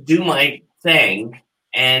I just do my thing,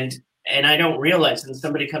 and I don't realize. And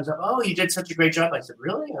somebody comes up, "Oh, you did such a great job." I said,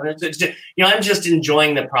 "Really?" I'm just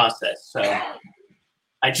enjoying the process. So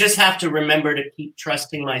I just have to remember to keep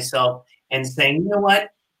trusting myself and saying, "You know what?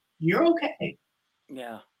 You're okay."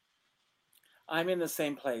 Yeah. I'm in the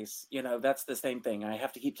same place. That's the same thing. I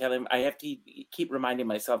have to keep reminding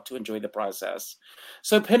myself to enjoy the process.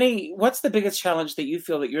 So Penny, what's the biggest challenge that you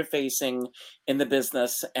feel that you're facing in the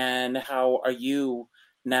business, and how are you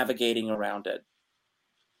navigating around it?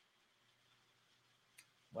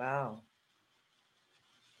 Wow.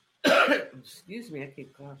 Excuse me, I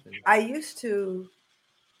keep coughing. I used to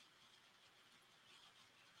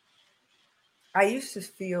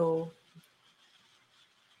feel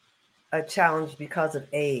a challenge because of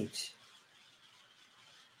age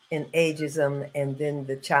and ageism, and then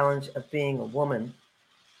the challenge of being a woman,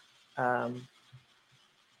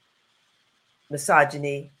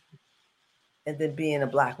 misogyny, and then being a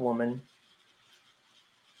Black woman.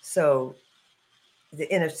 So the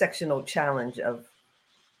intersectional challenge of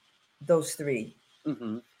those three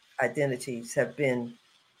identities have been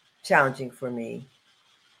challenging for me.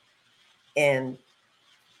 And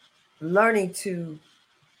learning to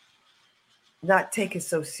not take it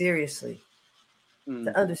so seriously,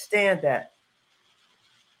 to understand that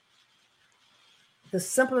the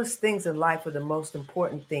simplest things in life are the most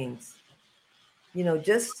important things.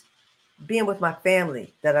 Just being with my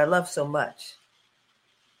family that I love so much,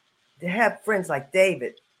 to have friends like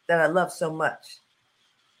David that I love so much,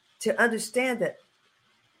 to understand that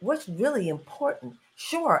what's really important.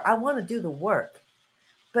 Sure, I want to do the work,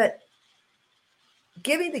 but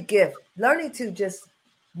giving the gift, learning to just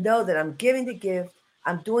know that I'm giving the gift,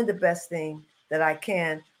 I'm doing the best thing that I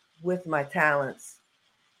can with my talents,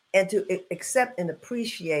 and to accept and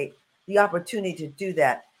appreciate the opportunity to do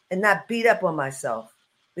that, and not beat up on myself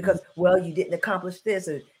because, well, you didn't accomplish this,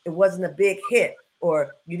 or it wasn't a big hit,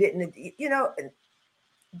 or you didn't,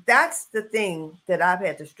 that's the thing that I've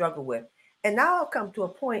had to struggle with. And now I've come to a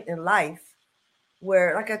point in life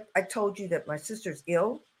where, like I told you, that my sister's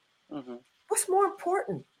ill. What's more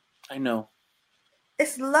important? I know.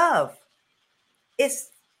 It's love. It's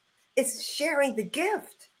sharing the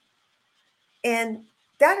gift. And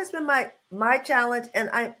that has been my challenge. And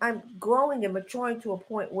I'm growing and maturing to a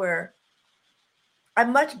point where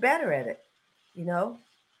I'm much better at it.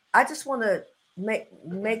 I just want to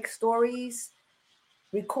make stories,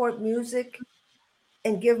 record music,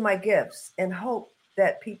 and give my gifts, and hope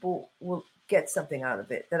that people will get something out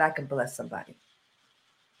of it, that I can bless somebody.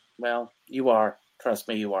 Well, you are. Trust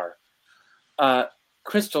me, you are.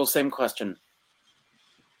 Crystal, same question.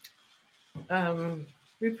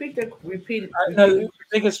 Repeat. The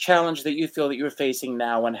biggest challenge that you feel that you're facing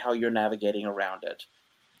now, and how you're navigating around it.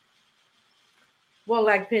 Well,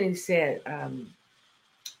 like Penny said,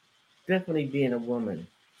 definitely being a woman,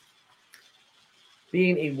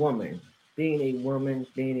 and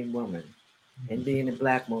being a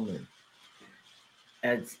Black woman.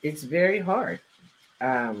 It's very hard.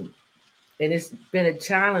 And it's been a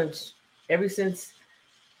challenge ever since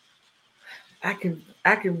I can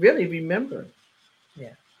really remember.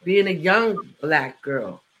 Yeah. Being a young Black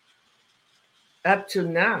girl up to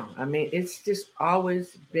now. I mean, it's just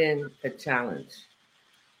always been a challenge.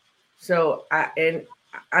 So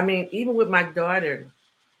even with my daughter,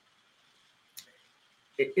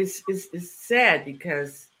 it's sad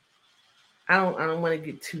because I don't want to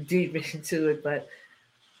get too deep into it, but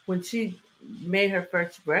when she made her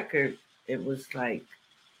first record, it was like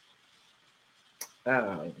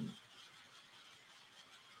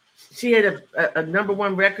she had a number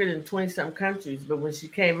one record in 20-some countries, but when she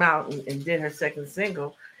came out and did her second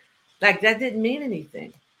single, like, that didn't mean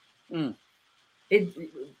anything.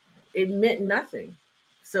 It meant nothing.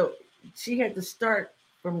 So she had to start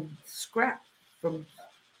from scratch.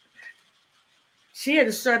 She had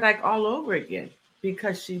to start like all over again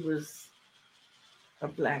because she was a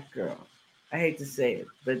Black girl. I hate to say it,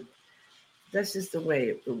 but that's just the way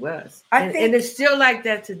it was. And it's still like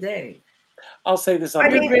that today. I'll say this. You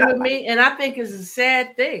agree with me? And I think it's a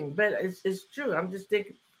sad thing, but it's true. I'm just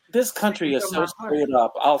thinking. This country is so screwed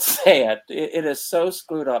up. I'll say it. It is so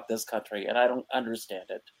screwed up, this country, and I don't understand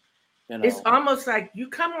it. You know? It's almost like you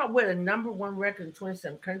come up with a number one record in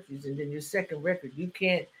 27 countries, and then your second record, you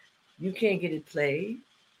can't get it played.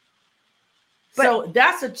 But, so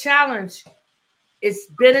that's a challenge. It's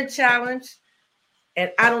been a challenge,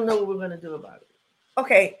 and I don't know what we're going to do about it.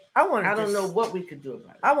 Okay, I don't know what we could do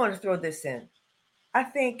about it. I want to throw this in. I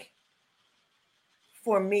think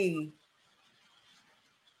for me,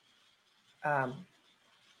 I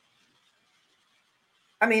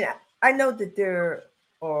mean, I know that there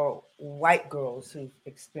are white girls who've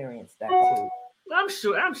experienced that too. Well,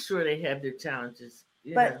 I'm sure they have their challenges.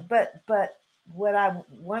 But what I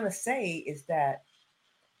want to say is that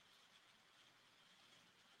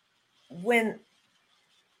when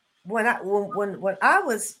I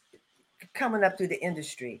was coming up through the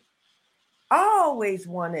industry, I always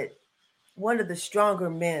wanted one of the stronger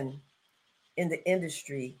men in the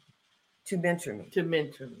industry to mentor me.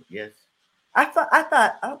 Yes. I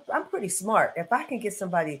thought I'm pretty smart. If I can get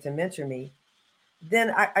somebody to mentor me,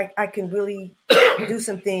 then I can really do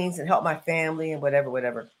some things and help my family and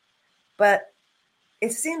whatever. But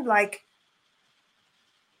it seemed like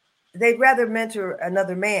they'd rather mentor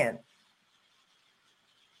another man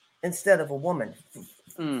instead of a woman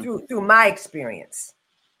through my experience.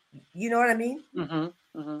 You know what I mean?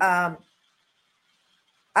 Mm-hmm. Mm-hmm.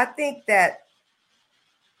 I think that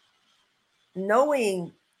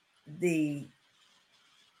knowing there's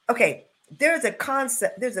a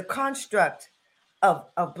construct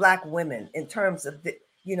of Black women in terms of the,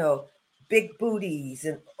 big booties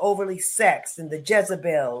and overly sexed and the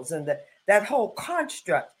Jezebels and that whole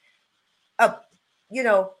construct of,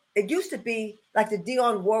 it used to be like the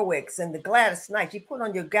Dionne Warwicks and the Gladys Knights. You put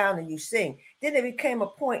on your gown and you sing. Then it became a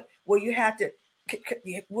point where you had to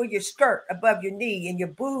wear your skirt above your knee and your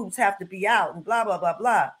boobs have to be out and blah, blah, blah,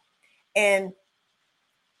 blah. And,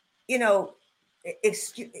 I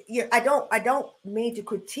don't mean to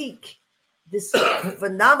critique this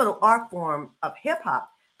phenomenal art form of hip hop,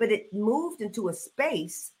 but it moved into a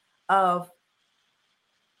space of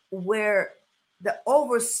where the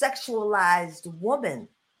over-sexualized woman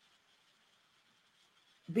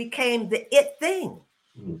became the it thing.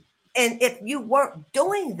 Mm-hmm. And if you weren't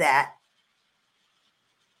doing that,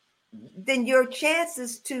 then your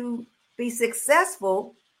chances to be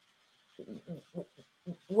successful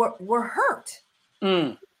were hurt.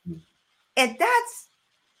 Mm. And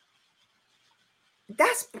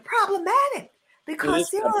that's problematic because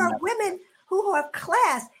there are women who have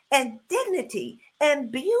class and dignity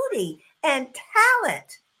and beauty and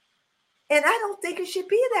talent. And I don't think it should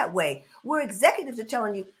be that way. Where executives are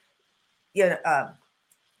telling you,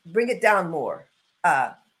 bring it down more.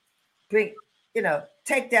 Take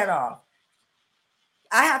that off.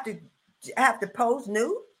 I have to pose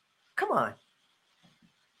nude. Come on.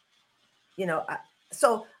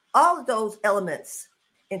 So all of those elements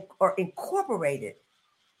are incorporated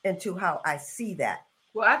into how I see that.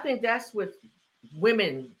 Well, I think that's with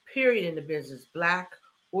women, period, in the business, Black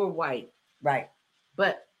or white. Right.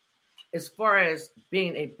 But as far as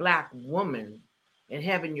being a Black woman and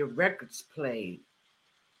having your records played,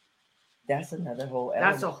 that's another whole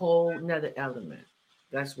element. That's a whole nother element.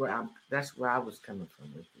 That's where I was coming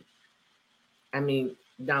from with it. I mean,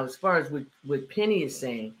 now as far as what Penny is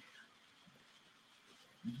saying,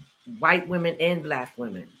 white women and Black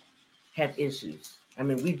women have issues. I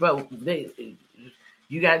mean, we both.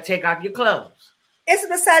 You got to take off your clothes. It's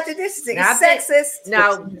misogynistic. It's sexist.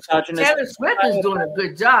 Now, Taylor Swift is doing a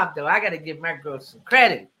good job, though. I got to give my girl some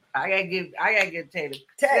credit. I got to give Taylor.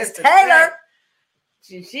 Taylor.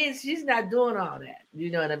 She's not doing all that.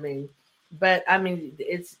 You know what I mean? But I mean,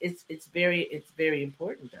 it's very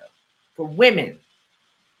important though for women.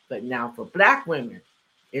 But now for Black women,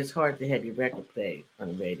 it's hard to have your record played on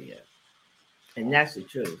the radio, and that's the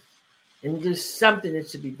truth. And there's something that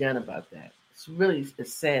should be done about that. It's really a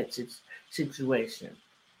sad situation.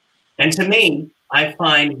 And to me, I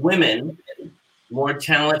find women more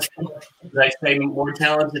talented. I say more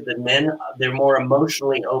talented than men. They're more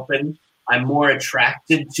emotionally open. I'm more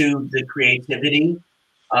attracted to the creativity.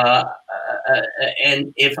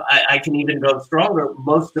 And if I can even go stronger,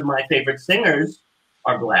 most of my favorite singers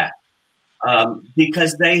are Black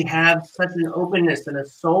because they have such an openness and a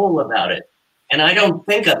soul about it. And I don't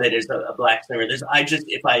think of it as a Black singer.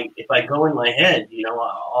 If I go in my head,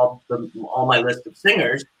 all my list of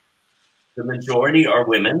singers, the majority are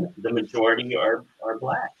women. The majority are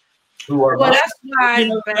Black. Who are well, that's why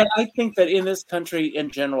I think that in this country in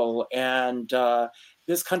general, and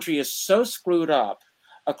this country is so screwed up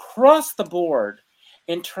across the board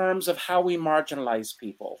in terms of how we marginalize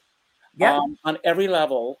people on every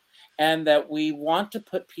level, and that we want to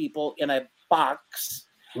put people in a box,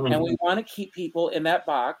 and we want to keep people in that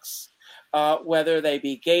box, whether they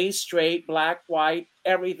be gay, straight, black, white,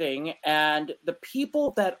 everything. And the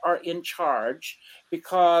people that are in charge,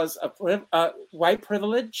 because of white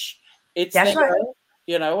privilege, it's That's there, right.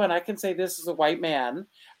 you know, and I can say this as a white man,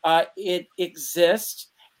 it exists,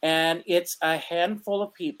 and it's a handful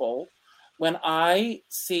of people. When I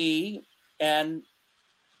see, and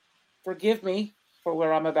forgive me for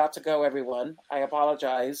where I'm about to go, everyone, I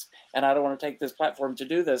apologize, and I don't want to take this platform to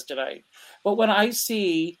do this tonight, but when I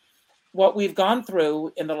see what we've gone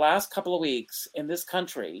through in the last couple of weeks in this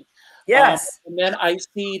country, Yes. and then I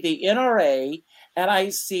see the NRA, and I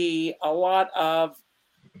see a lot of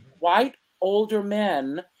white older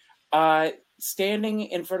men standing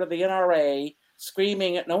in front of the NRA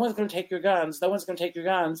screaming, no one's going to take your guns, no one's going to take your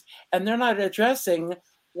guns, and they're not addressing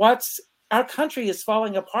our country is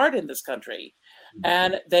falling apart in this country,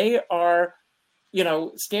 and they are, you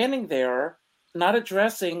know, standing there not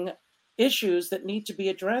addressing issues that need to be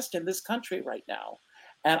addressed in this country right now.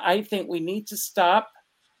 And I think we need to stop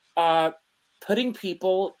putting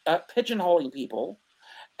people, pigeonholing people.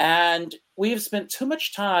 And we've spent too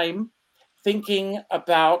much time thinking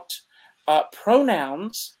about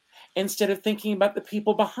pronouns instead of thinking about the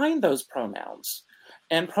people behind those pronouns.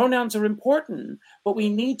 And pronouns are important, but we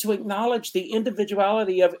need to acknowledge the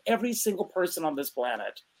individuality of every single person on this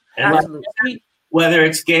planet. And whether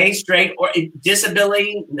it's gay, straight, or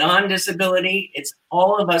disability, non-disability, it's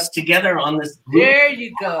all of us together on this group. There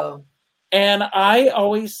you go. And I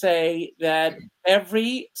always say that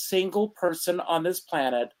every single person on this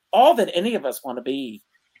planet, all that any of us want to be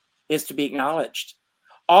is to be acknowledged.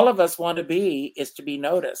 All of us want to be is to be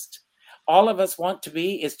noticed. All of us want to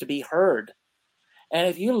be is to be heard. And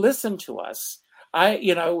if you listen to us,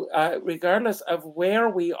 regardless of where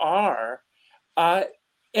we are,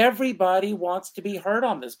 everybody wants to be heard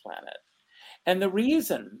on this planet. And the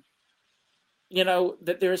reason, you know,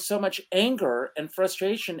 that there's so much anger and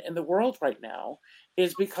frustration in the world right now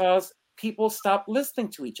is because people stopped listening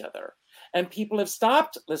to each other. And people have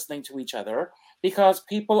stopped listening to each other because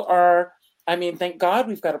people are, I mean, thank God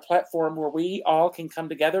we've got a platform where we all can come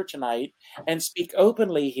together tonight and speak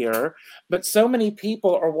openly here. But so many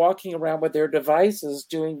people are walking around with their devices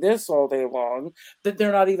doing this all day long that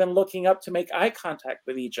they're not even looking up to make eye contact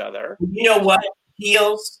with each other. You know what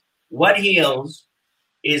heals? What heals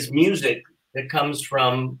is music that comes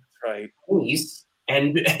from Shanice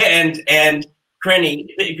and Crenny.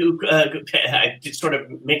 I just sort of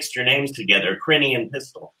mixed your names together, Crenny and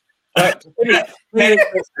Pistol.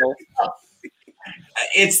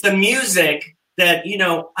 It's the music that, you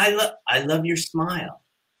know, I love your smile.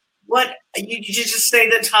 What you just say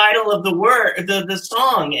the title of the word, the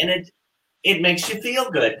song, and it makes you feel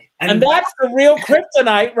good. And that's the real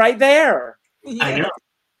kryptonite right there. I know.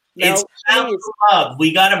 It's about love.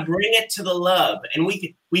 We got to bring it to the love, and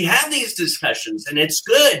we have these discussions, and it's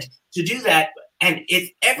good to do that. And if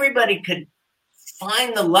everybody could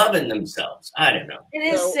find the love in themselves, I don't know. It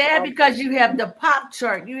is sad because you have the pop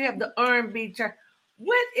chart, you have the R&B chart.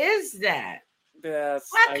 What is that? Yes.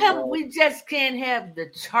 Why come we just can't have the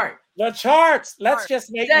chart? The charts. Let's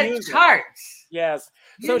just make the music. Charts. Yes.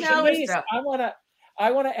 So Shanice, I want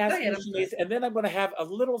to ask you, Shanice, and then I'm going to have a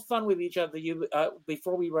little fun with each other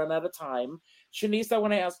before we run out of time. Shanice, I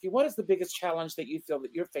want to ask you, what is the biggest challenge that you feel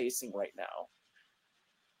that you're facing right now?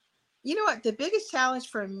 You know what? The biggest challenge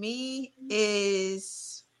for me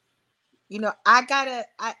is, you know,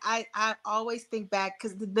 I always think back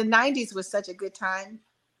because the 90s was such a good time,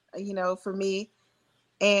 you know, for me.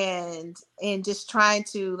 And just trying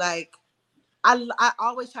to I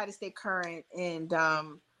always try to stay current and,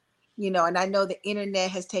 you know, and I know the internet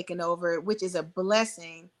has taken over, which is a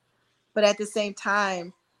blessing. But at the same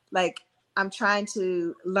time, like, I'm trying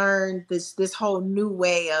to learn this whole new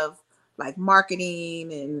way of like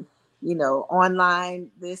marketing and, you know, online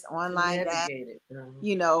that,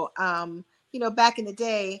 you know, back in the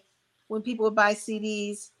day when people would buy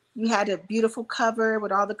CDs, you had a beautiful cover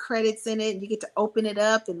with all the credits in it and you get to open it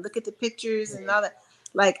up and look at the pictures and all that.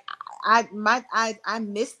 Like I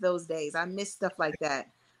miss those days. I miss stuff like that.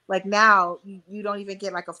 Like now you don't even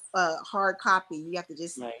get like a hard copy. You have to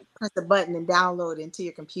just press the button and download it into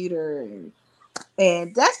your computer,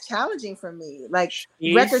 and that's challenging for me. Like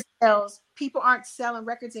record sales, people aren't selling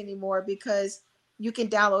records anymore because you can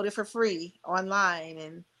download it for free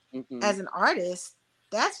online. And as an artist,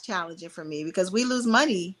 that's challenging for me because we lose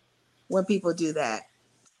money when people do that.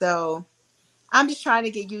 So I'm just trying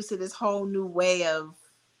to get used to this whole new way of,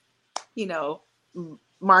 you know,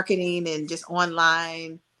 marketing and just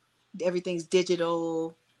online. Everything's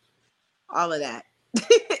digital, all of that.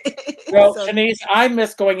 Well, so, Shanice, I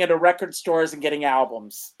miss going into record stores and getting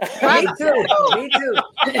albums. Me too. Me too.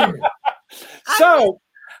 So,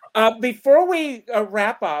 before we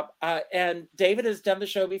wrap up, and David has done the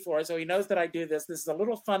show before, so he knows that I do this. This is a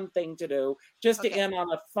little fun thing to do, just to end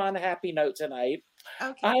on a fun, happy note tonight.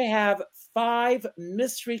 Okay. I have 5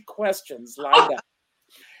 mystery questions lined up.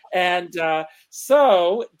 And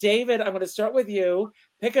so, David, I'm going to start with you.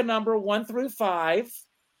 Pick a number 1 through 5.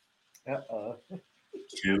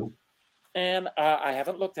 2. And I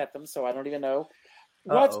haven't looked at them, so I don't even know.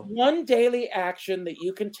 What's one daily action that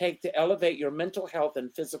you can take to elevate your mental health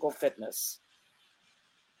and physical fitness?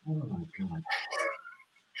 Oh, my God.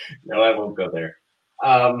 No, I won't go there.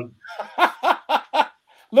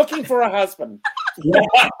 Looking for a husband. Oh,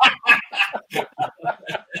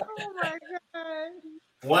 my God.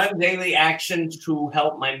 One daily action to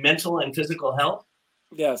help my mental and physical health?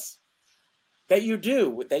 Yes. That you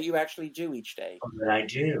do, that you actually do each day. Oh, that I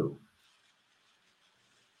do.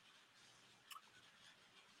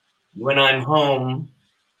 When I'm home,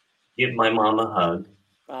 give my mom a hug.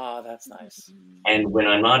 Oh, that's nice. And when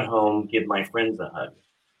I'm not home, give my friends a hug.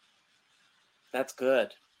 That's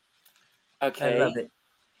good. Okay. I love it.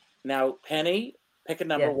 Now, Penny, pick a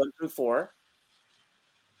number 1 through 4.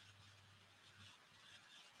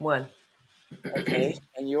 1. Okay.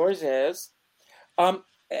 And yours is, well,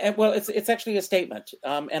 it's actually a statement.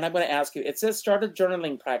 And I'm going to ask you, it says start a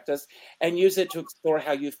journaling practice and use it to explore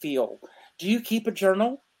how you feel. Do you keep a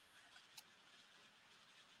journal?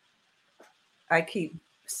 I keep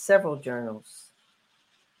several journals.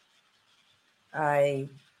 I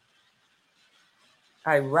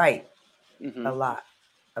write a lot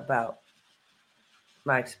about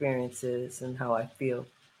my experiences and how I feel.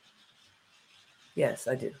 Yes,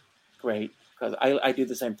 I do. Great, because I do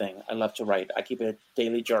the same thing. I love to write. I keep a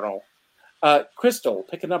daily journal. Crystal,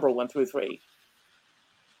 pick a number 1 through 3.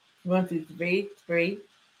 1 through 3. 3.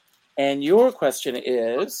 And your question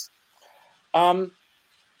is, I'm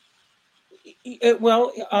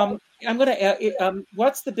going to.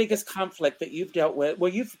 What's the biggest conflict that you've dealt with?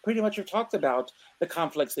 Well, you've pretty much talked about the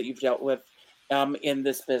conflicts that you've dealt with in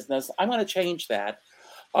this business. I'm going to change that.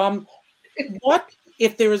 What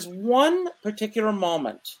if there is one particular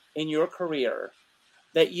moment in your career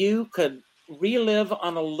that you could relive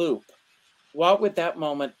on a loop? What would that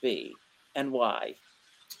moment be, and why?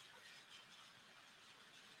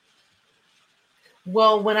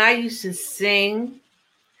 Well, when I used to sing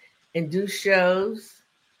and do shows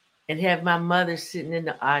and have my mother sitting in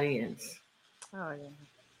the audience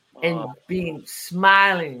and being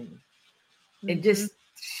smiling and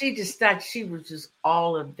she just thought she was just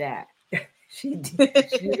all of that. She did,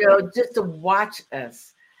 just to watch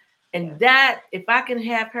us. And that, if I can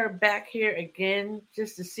have her back here again,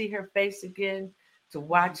 just to see her face again, to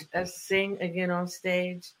watch us sing again on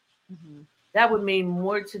stage, that would mean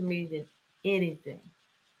more to me than anything.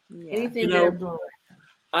 Yeah. Anything that I'm doing.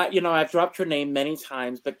 I've dropped her name many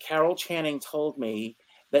times, but Carol Channing told me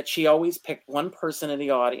that she always picked one person in the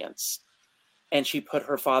audience and she put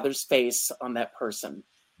her father's face on that person.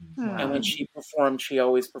 Wow. And when she performed, she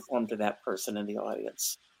always performed to that person in the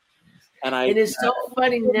audience. And it's so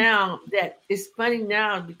funny now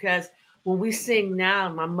because when we sing now,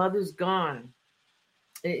 my mother's gone.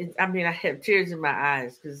 I have tears in my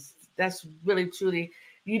eyes because that's really truly,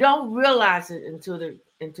 you don't realize it until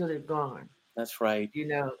they're gone. That's right.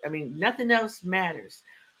 Nothing else matters.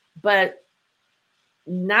 But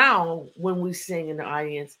now when we sing in the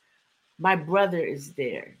audience, my brother is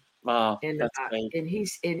there. Wow, and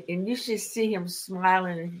he's and you should see him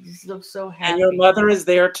smiling, and he just looks so happy. And your mother is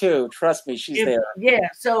there too. Trust me, she's there. Yeah,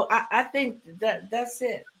 so I think that's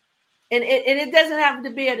it. And it doesn't have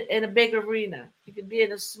to be in a big arena. It could be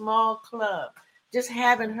in a small club. Just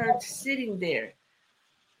having her sitting there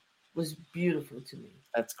was beautiful to me.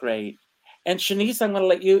 That's great. And Shanice, I'm going to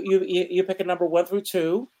let you pick a number 1 through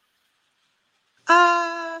 2.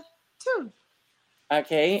 2.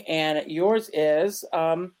 Okay, and yours is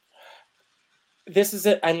this is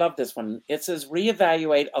it. I love this one. It says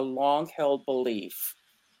reevaluate a long-held belief.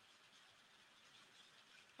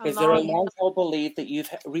 Is there a long-held belief that you've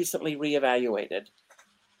recently reevaluated?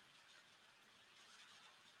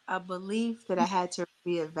 A belief that I had to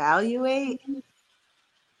reevaluate?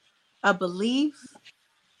 A belief?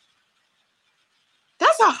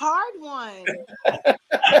 That's a hard one.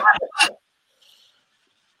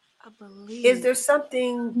 A belief. Is there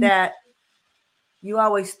something that you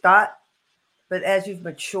always thought, but as you've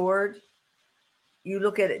matured, you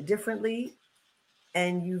look at it differently?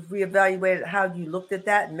 and you've reevaluated how you looked at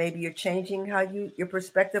that, and maybe you're changing how your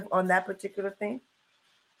perspective on that particular thing?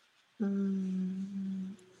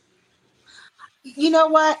 You know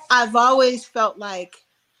what? I've always felt like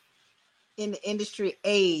in the industry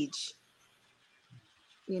age,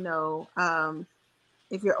 you know,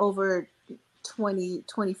 if you're over 20,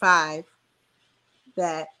 25,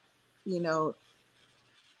 that, you know,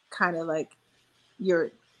 kind of like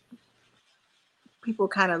people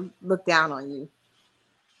kind of look down on you.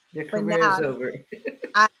 Your career's over.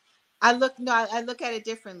 I look at it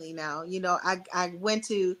differently now. You know, I went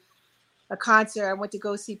to a concert. I went to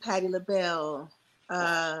go see Patti LaBelle.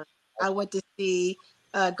 I went to see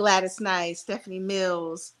Gladys Knight, Stephanie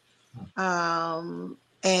Mills, and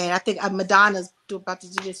I think Madonna's about to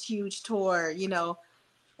do this huge tour. You know,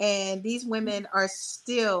 and these women are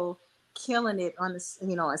still killing it on this,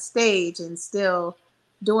 you know, on stage and still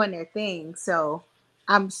doing their thing. So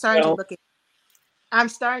I'm starting to look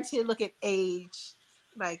at age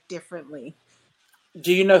like differently.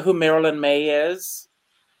 Do you know who Marilyn May is?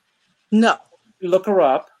 No. Look her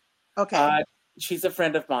up. Okay. She's a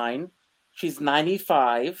friend of mine. She's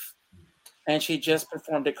 95, and she just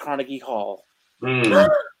performed at Carnegie Hall. Yeah.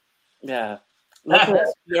 Look her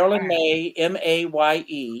up, Marilyn May,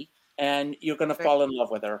 Maye, and you're going to fall in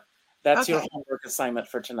love with her. That's your homework assignment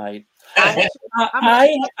for tonight. I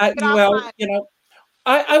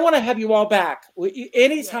want to have you all back.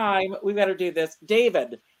 Anytime we've got to do this.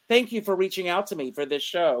 David, thank you for reaching out to me for this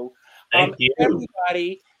show. Thank you.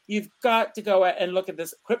 Everybody, you've got to go and look at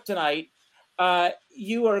this Kryptonite.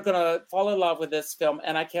 You are going to fall in love with this film,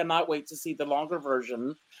 and I cannot wait to see the longer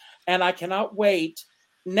version. And I cannot wait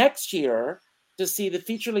next year to see the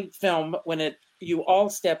feature-length film when you all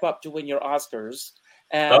step up to win your Oscars.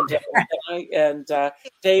 And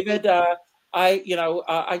David,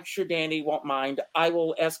 I'm sure Danny won't mind. I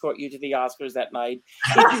will escort you to the Oscars that night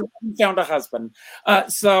if you found a husband.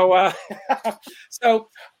 So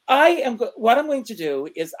what I'm going to do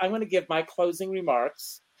is I'm going to give my closing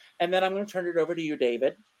remarks, and then I'm going to turn it over to you,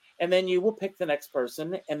 David. And then you will pick the next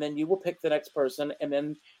person, and then you will pick the next person, and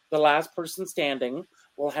then the last person standing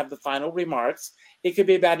will have the final remarks. It could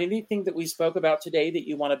be about anything that we spoke about today that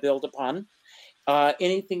you want to build upon,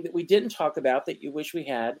 anything that we didn't talk about that you wish we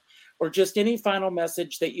had, or just any final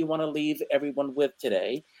message that you want to leave everyone with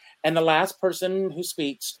today. And the last person who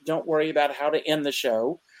speaks, don't worry about how to end the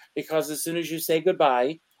show, because as soon as you say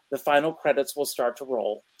goodbye, the final credits will start to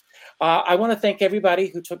roll. I want to thank everybody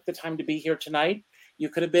who took the time to be here tonight. You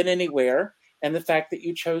could have been anywhere, and the fact that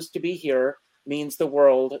you chose to be here means the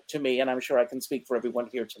world to me, and I'm sure I can speak for everyone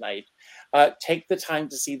here tonight. Take the time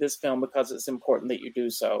to see this film because it's important that you do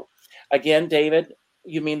so. Again, David,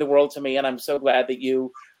 you mean the world to me, and I'm so glad that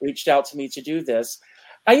you reached out to me to do this.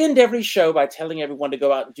 I end every show by telling everyone to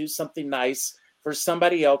go out and do something nice for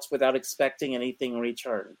somebody else without expecting anything in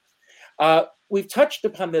return. We've touched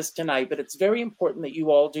upon this tonight, but it's very important that you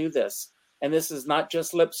all do this, and this is not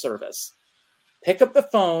just lip service. Pick up the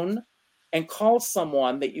phone and call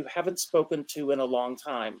someone that you haven't spoken to in a long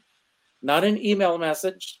time. Not an email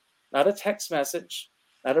message, not a text message,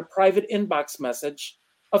 not a private inbox message,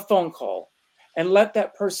 a phone call. And let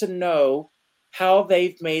that person know how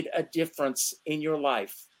they've made a difference in your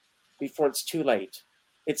life before it's too late.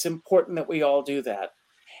 It's important that we all do that.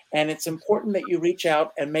 And it's important that you reach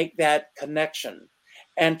out and make that connection.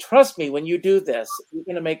 And trust me, when you do this, you're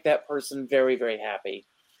going to make that person very, very happy.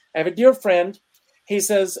 I have a dear friend. He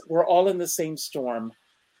says, we're all in the same storm,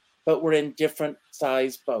 but we're in different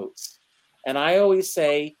size boats. And I always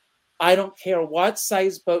say, I don't care what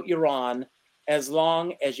size boat you're on, as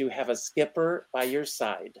long as you have a skipper by your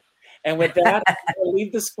side. And with that, I'll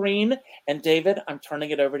leave the screen. And David, I'm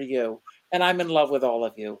turning it over to you. And I'm in love with all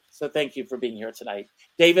of you. So thank you for being here tonight.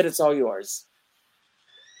 David, it's all yours.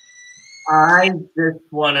 I just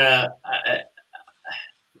want to,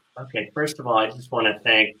 first of all, I just want to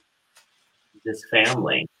thank this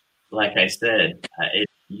family. Like I said,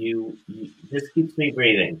 this keeps me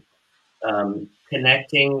breathing.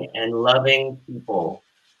 Connecting and loving people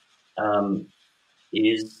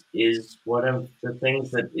is one of the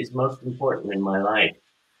things that is most important in my life.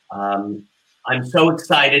 I'm so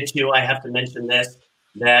excited too. I have to mention this,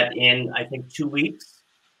 that in, I think, 2 weeks,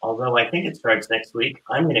 although I think it starts next week,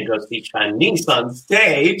 I'm going to go see Shanice on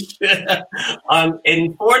stage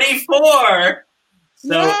in 44.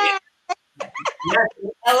 So, yes,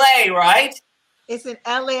 in LA, right? It's in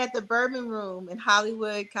LA at the Bourbon Room in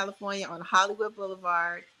Hollywood, California, on Hollywood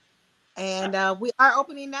Boulevard. And our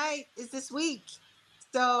opening night is this week.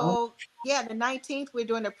 So, yeah, the 19th, we're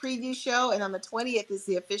doing a preview show. And on the 20th is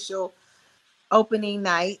the official opening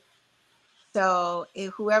night. So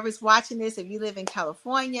if whoever's watching this, if you live in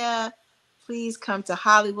California, please come to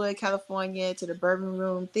Hollywood, California, to the Bourbon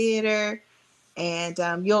Room Theater, and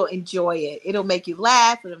you'll enjoy it. It'll make you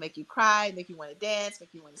laugh. It'll make you cry. Make you want to dance.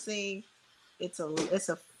 Make you want to sing. It's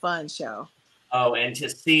a fun show. Oh, and to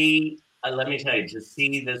see, let me tell you, to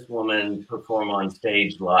see this woman perform on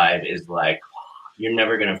stage live is like, you're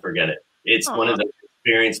never going to forget it. It's one of those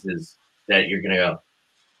experiences that you're going to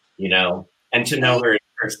go, and to know her in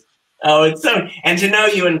person. Oh, it's so, and to know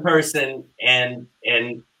you in person and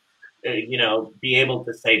be able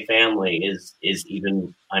to say family is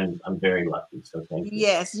even, I'm very lucky. So thank you.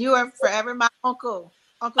 Yes, you are forever my uncle,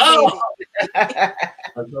 David.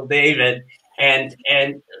 Uncle David. And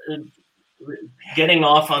getting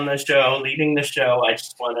off on the show, leaving the show, I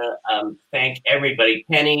just want to thank everybody.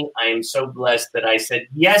 Penny, I am so blessed that I said,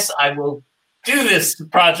 yes, I will do this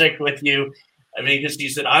project with you, because you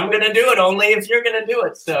said, I'm going to do it only if you're going to do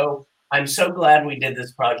it. So I'm so glad we did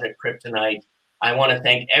this project, Kryptonite. I want to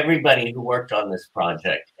thank everybody who worked on this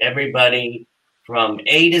project, everybody from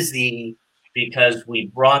A to Z, because we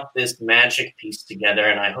brought this magic piece together,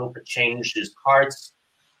 and I hope it changes hearts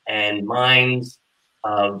and minds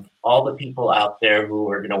of all the people out there who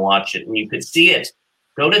are going to watch it. And you could see it.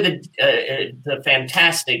 Go to the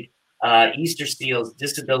fantastic Easterseals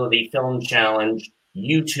Disability Film Challenge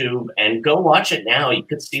YouTube and go watch it now. You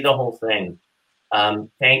could see the whole thing.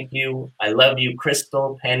 Thank you. I love you,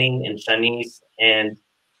 Crystal, Penny, and Shanice. And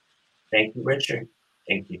thank you, Richard.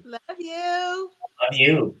 Thank you. Love you. Love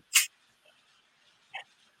you.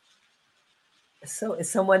 So is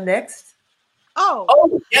someone next?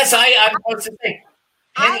 Oh yes, I'm supposed to say.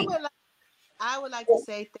 I would like to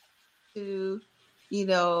say thank you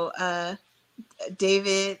to,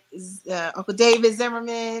 David, Uncle David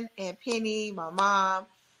Zimmerman and Penny, my mom.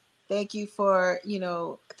 Thank you for,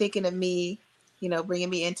 thinking of me, bringing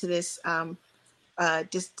me into this,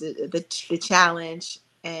 just the challenge.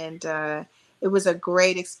 And it was a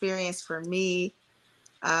great experience for me.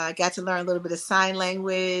 I got to learn a little bit of sign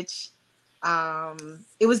language.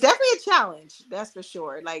 It was definitely a challenge, that's for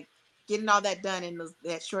sure. Like getting all that done in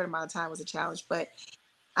that short amount of time was a challenge, but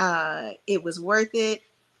it was worth it.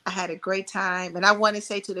 I had a great time, and I want to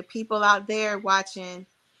say to the people out there watching,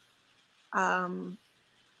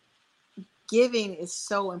 giving is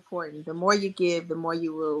so important. The more you give, the more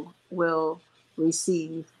you will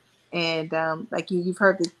receive. And like you've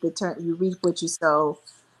heard the term, you reap what you sow.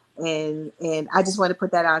 And I just want to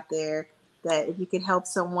put that out there, that if you can help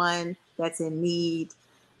someone that's in need,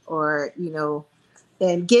 or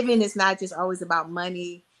and giving is not just always about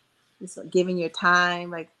money. It's giving your time,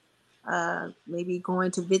 like maybe going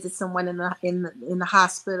to visit someone in the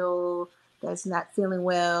hospital that's not feeling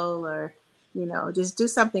well, or just do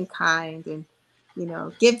something kind and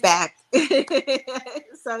give back.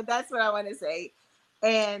 So that's what I want to say.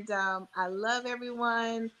 And I love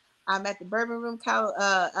everyone. I'm at the Bourbon Room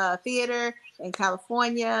Theater in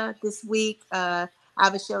California this week. I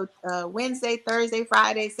have a show Wednesday, Thursday,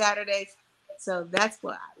 Friday, Saturday. So that's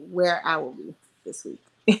where I will be this week.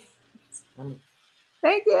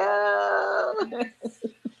 Thank you.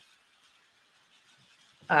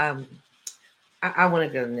 I want to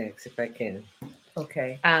go next if I can.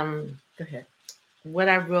 Okay. Go ahead. What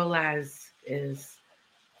I realize is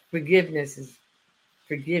forgiveness is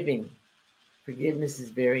forgiving. Forgiveness is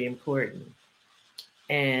very important.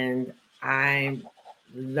 And I'm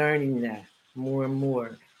learning that more and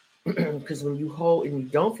more. Because when you hold and you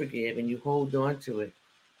don't forgive and you hold on to it,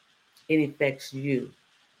 it affects you.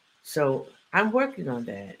 So I'm working on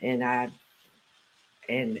that. And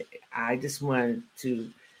I just wanted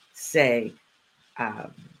to say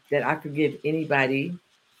that I forgive anybody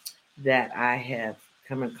that I have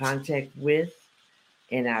come in contact with,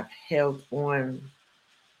 and I've held on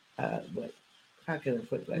how can I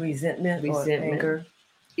put it? Resentment or anger.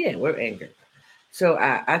 Yeah, we're anger. So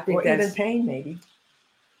I think or that's even pain, maybe.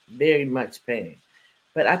 Very much pain.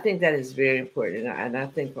 But I think that is very important. And I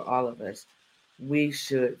think for all of us, we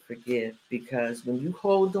should forgive, because when you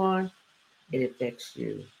hold on, it affects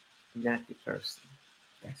you, not the person.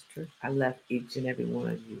 That's true. I love each and every one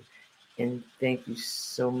of you. And thank you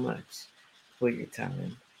so much for your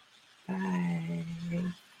time. Bye.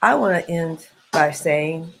 I want to end by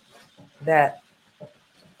saying that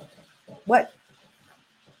what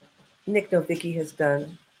Nick Novicki has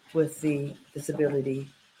done with the Disability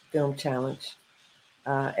Film Challenge,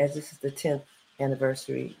 as this is the 10th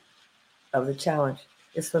anniversary of the challenge,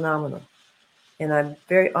 is phenomenal. And I'm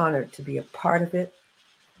very honored to be a part of it.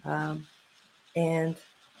 And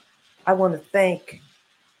I want to thank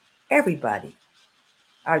everybody,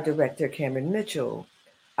 our director, Cameron Mitchell,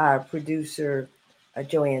 our producer,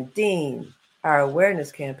 Joanne Dean, our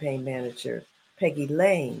awareness campaign manager, Peggy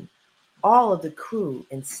Lane, all of the crew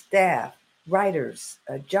and staff, writers,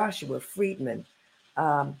 Joshua Friedman,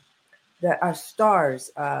 our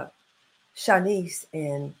stars, Shanice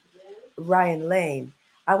and Ryan Lane.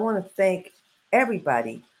 I want to thank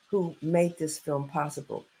everybody who made this film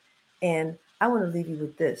possible. And I want to leave you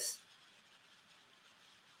with this.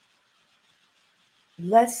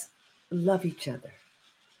 Let's love each other.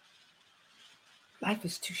 Life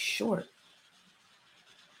is too short.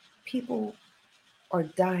 People are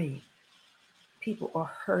dying. People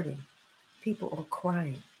are hurting. People are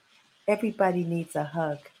crying. Everybody needs a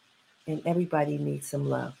hug, and everybody needs some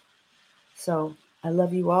love. So I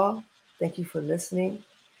love you all. Thank you for listening.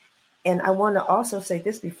 And I want to also say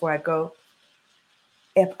this before I go.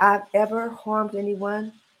 If I've ever harmed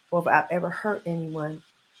anyone or if I've ever hurt anyone,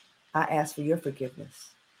 I ask for your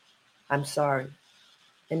forgiveness. I'm sorry.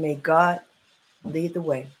 And may God lead the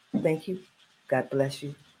way. Thank you. God bless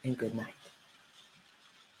you, and good night.